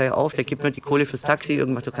legt da gleich auf, der gibt mir die Kohle fürs Taxi,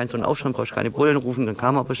 irgendwas, du kannst so einen Aufschreiben, brauchst keine Bullen rufen. Dann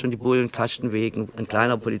kamen aber schon die Bullen, Kastenweg, ein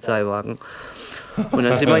kleiner Polizeiwagen. Und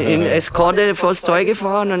dann sind wir in Eskorte vors Teu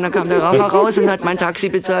gefahren und dann kam der Rafa raus und hat mein Taxi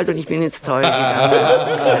bezahlt und ich bin ins Teu gegangen.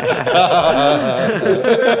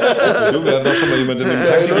 Wir hatten doch schon mal jemanden, der mit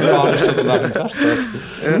dem Taxi gefahren ist und danach im Knast saß.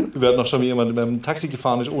 Wir hatten noch schon mal jemanden, der mit dem Taxi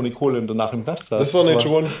gefahren ist ohne Kohle und danach im Knast saß. Das war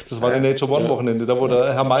Nature One. Das war ein Nature One Wochenende, da wo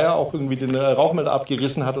der Herr Meier auch irgendwie den Rauchmelder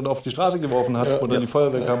abgerissen hat und auf die Straße geworfen hat, wo dann die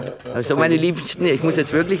Feuerwehr kam. Also meine Liebsten, ich muss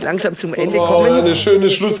jetzt wirklich langsam zum Ende Oh, kommen. eine schöne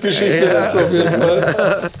Schlussgeschichte jetzt auf jeden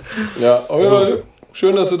Fall. Ja, aber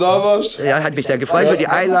schön, dass du da warst. Ja, hat mich sehr gefreut für die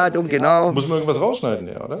Einladung, genau. Muss man irgendwas rausschneiden,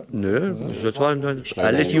 ja, oder? Nö, das war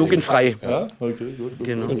alles jugendfrei. Ja, okay, gut.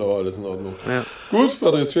 Genau. Genau, alles in Ordnung. Ja. Gut,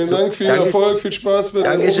 Patrice, vielen Dank, viel Danke. Erfolg, viel Spaß mit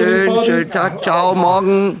der Dankeschön, Opening-Party. schönen Tag, ciao,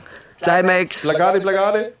 morgen, Climax,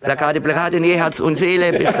 Plakate. Plakate, nee, Herz und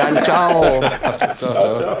Seele, bis dann, ciao.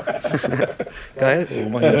 Geil. Wo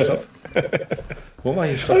mach ich den Stopp? Wo mach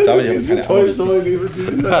ich den Stopp? David, ich habe keine Ahnung. Toy Story, liebe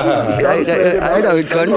Kinder. Alter,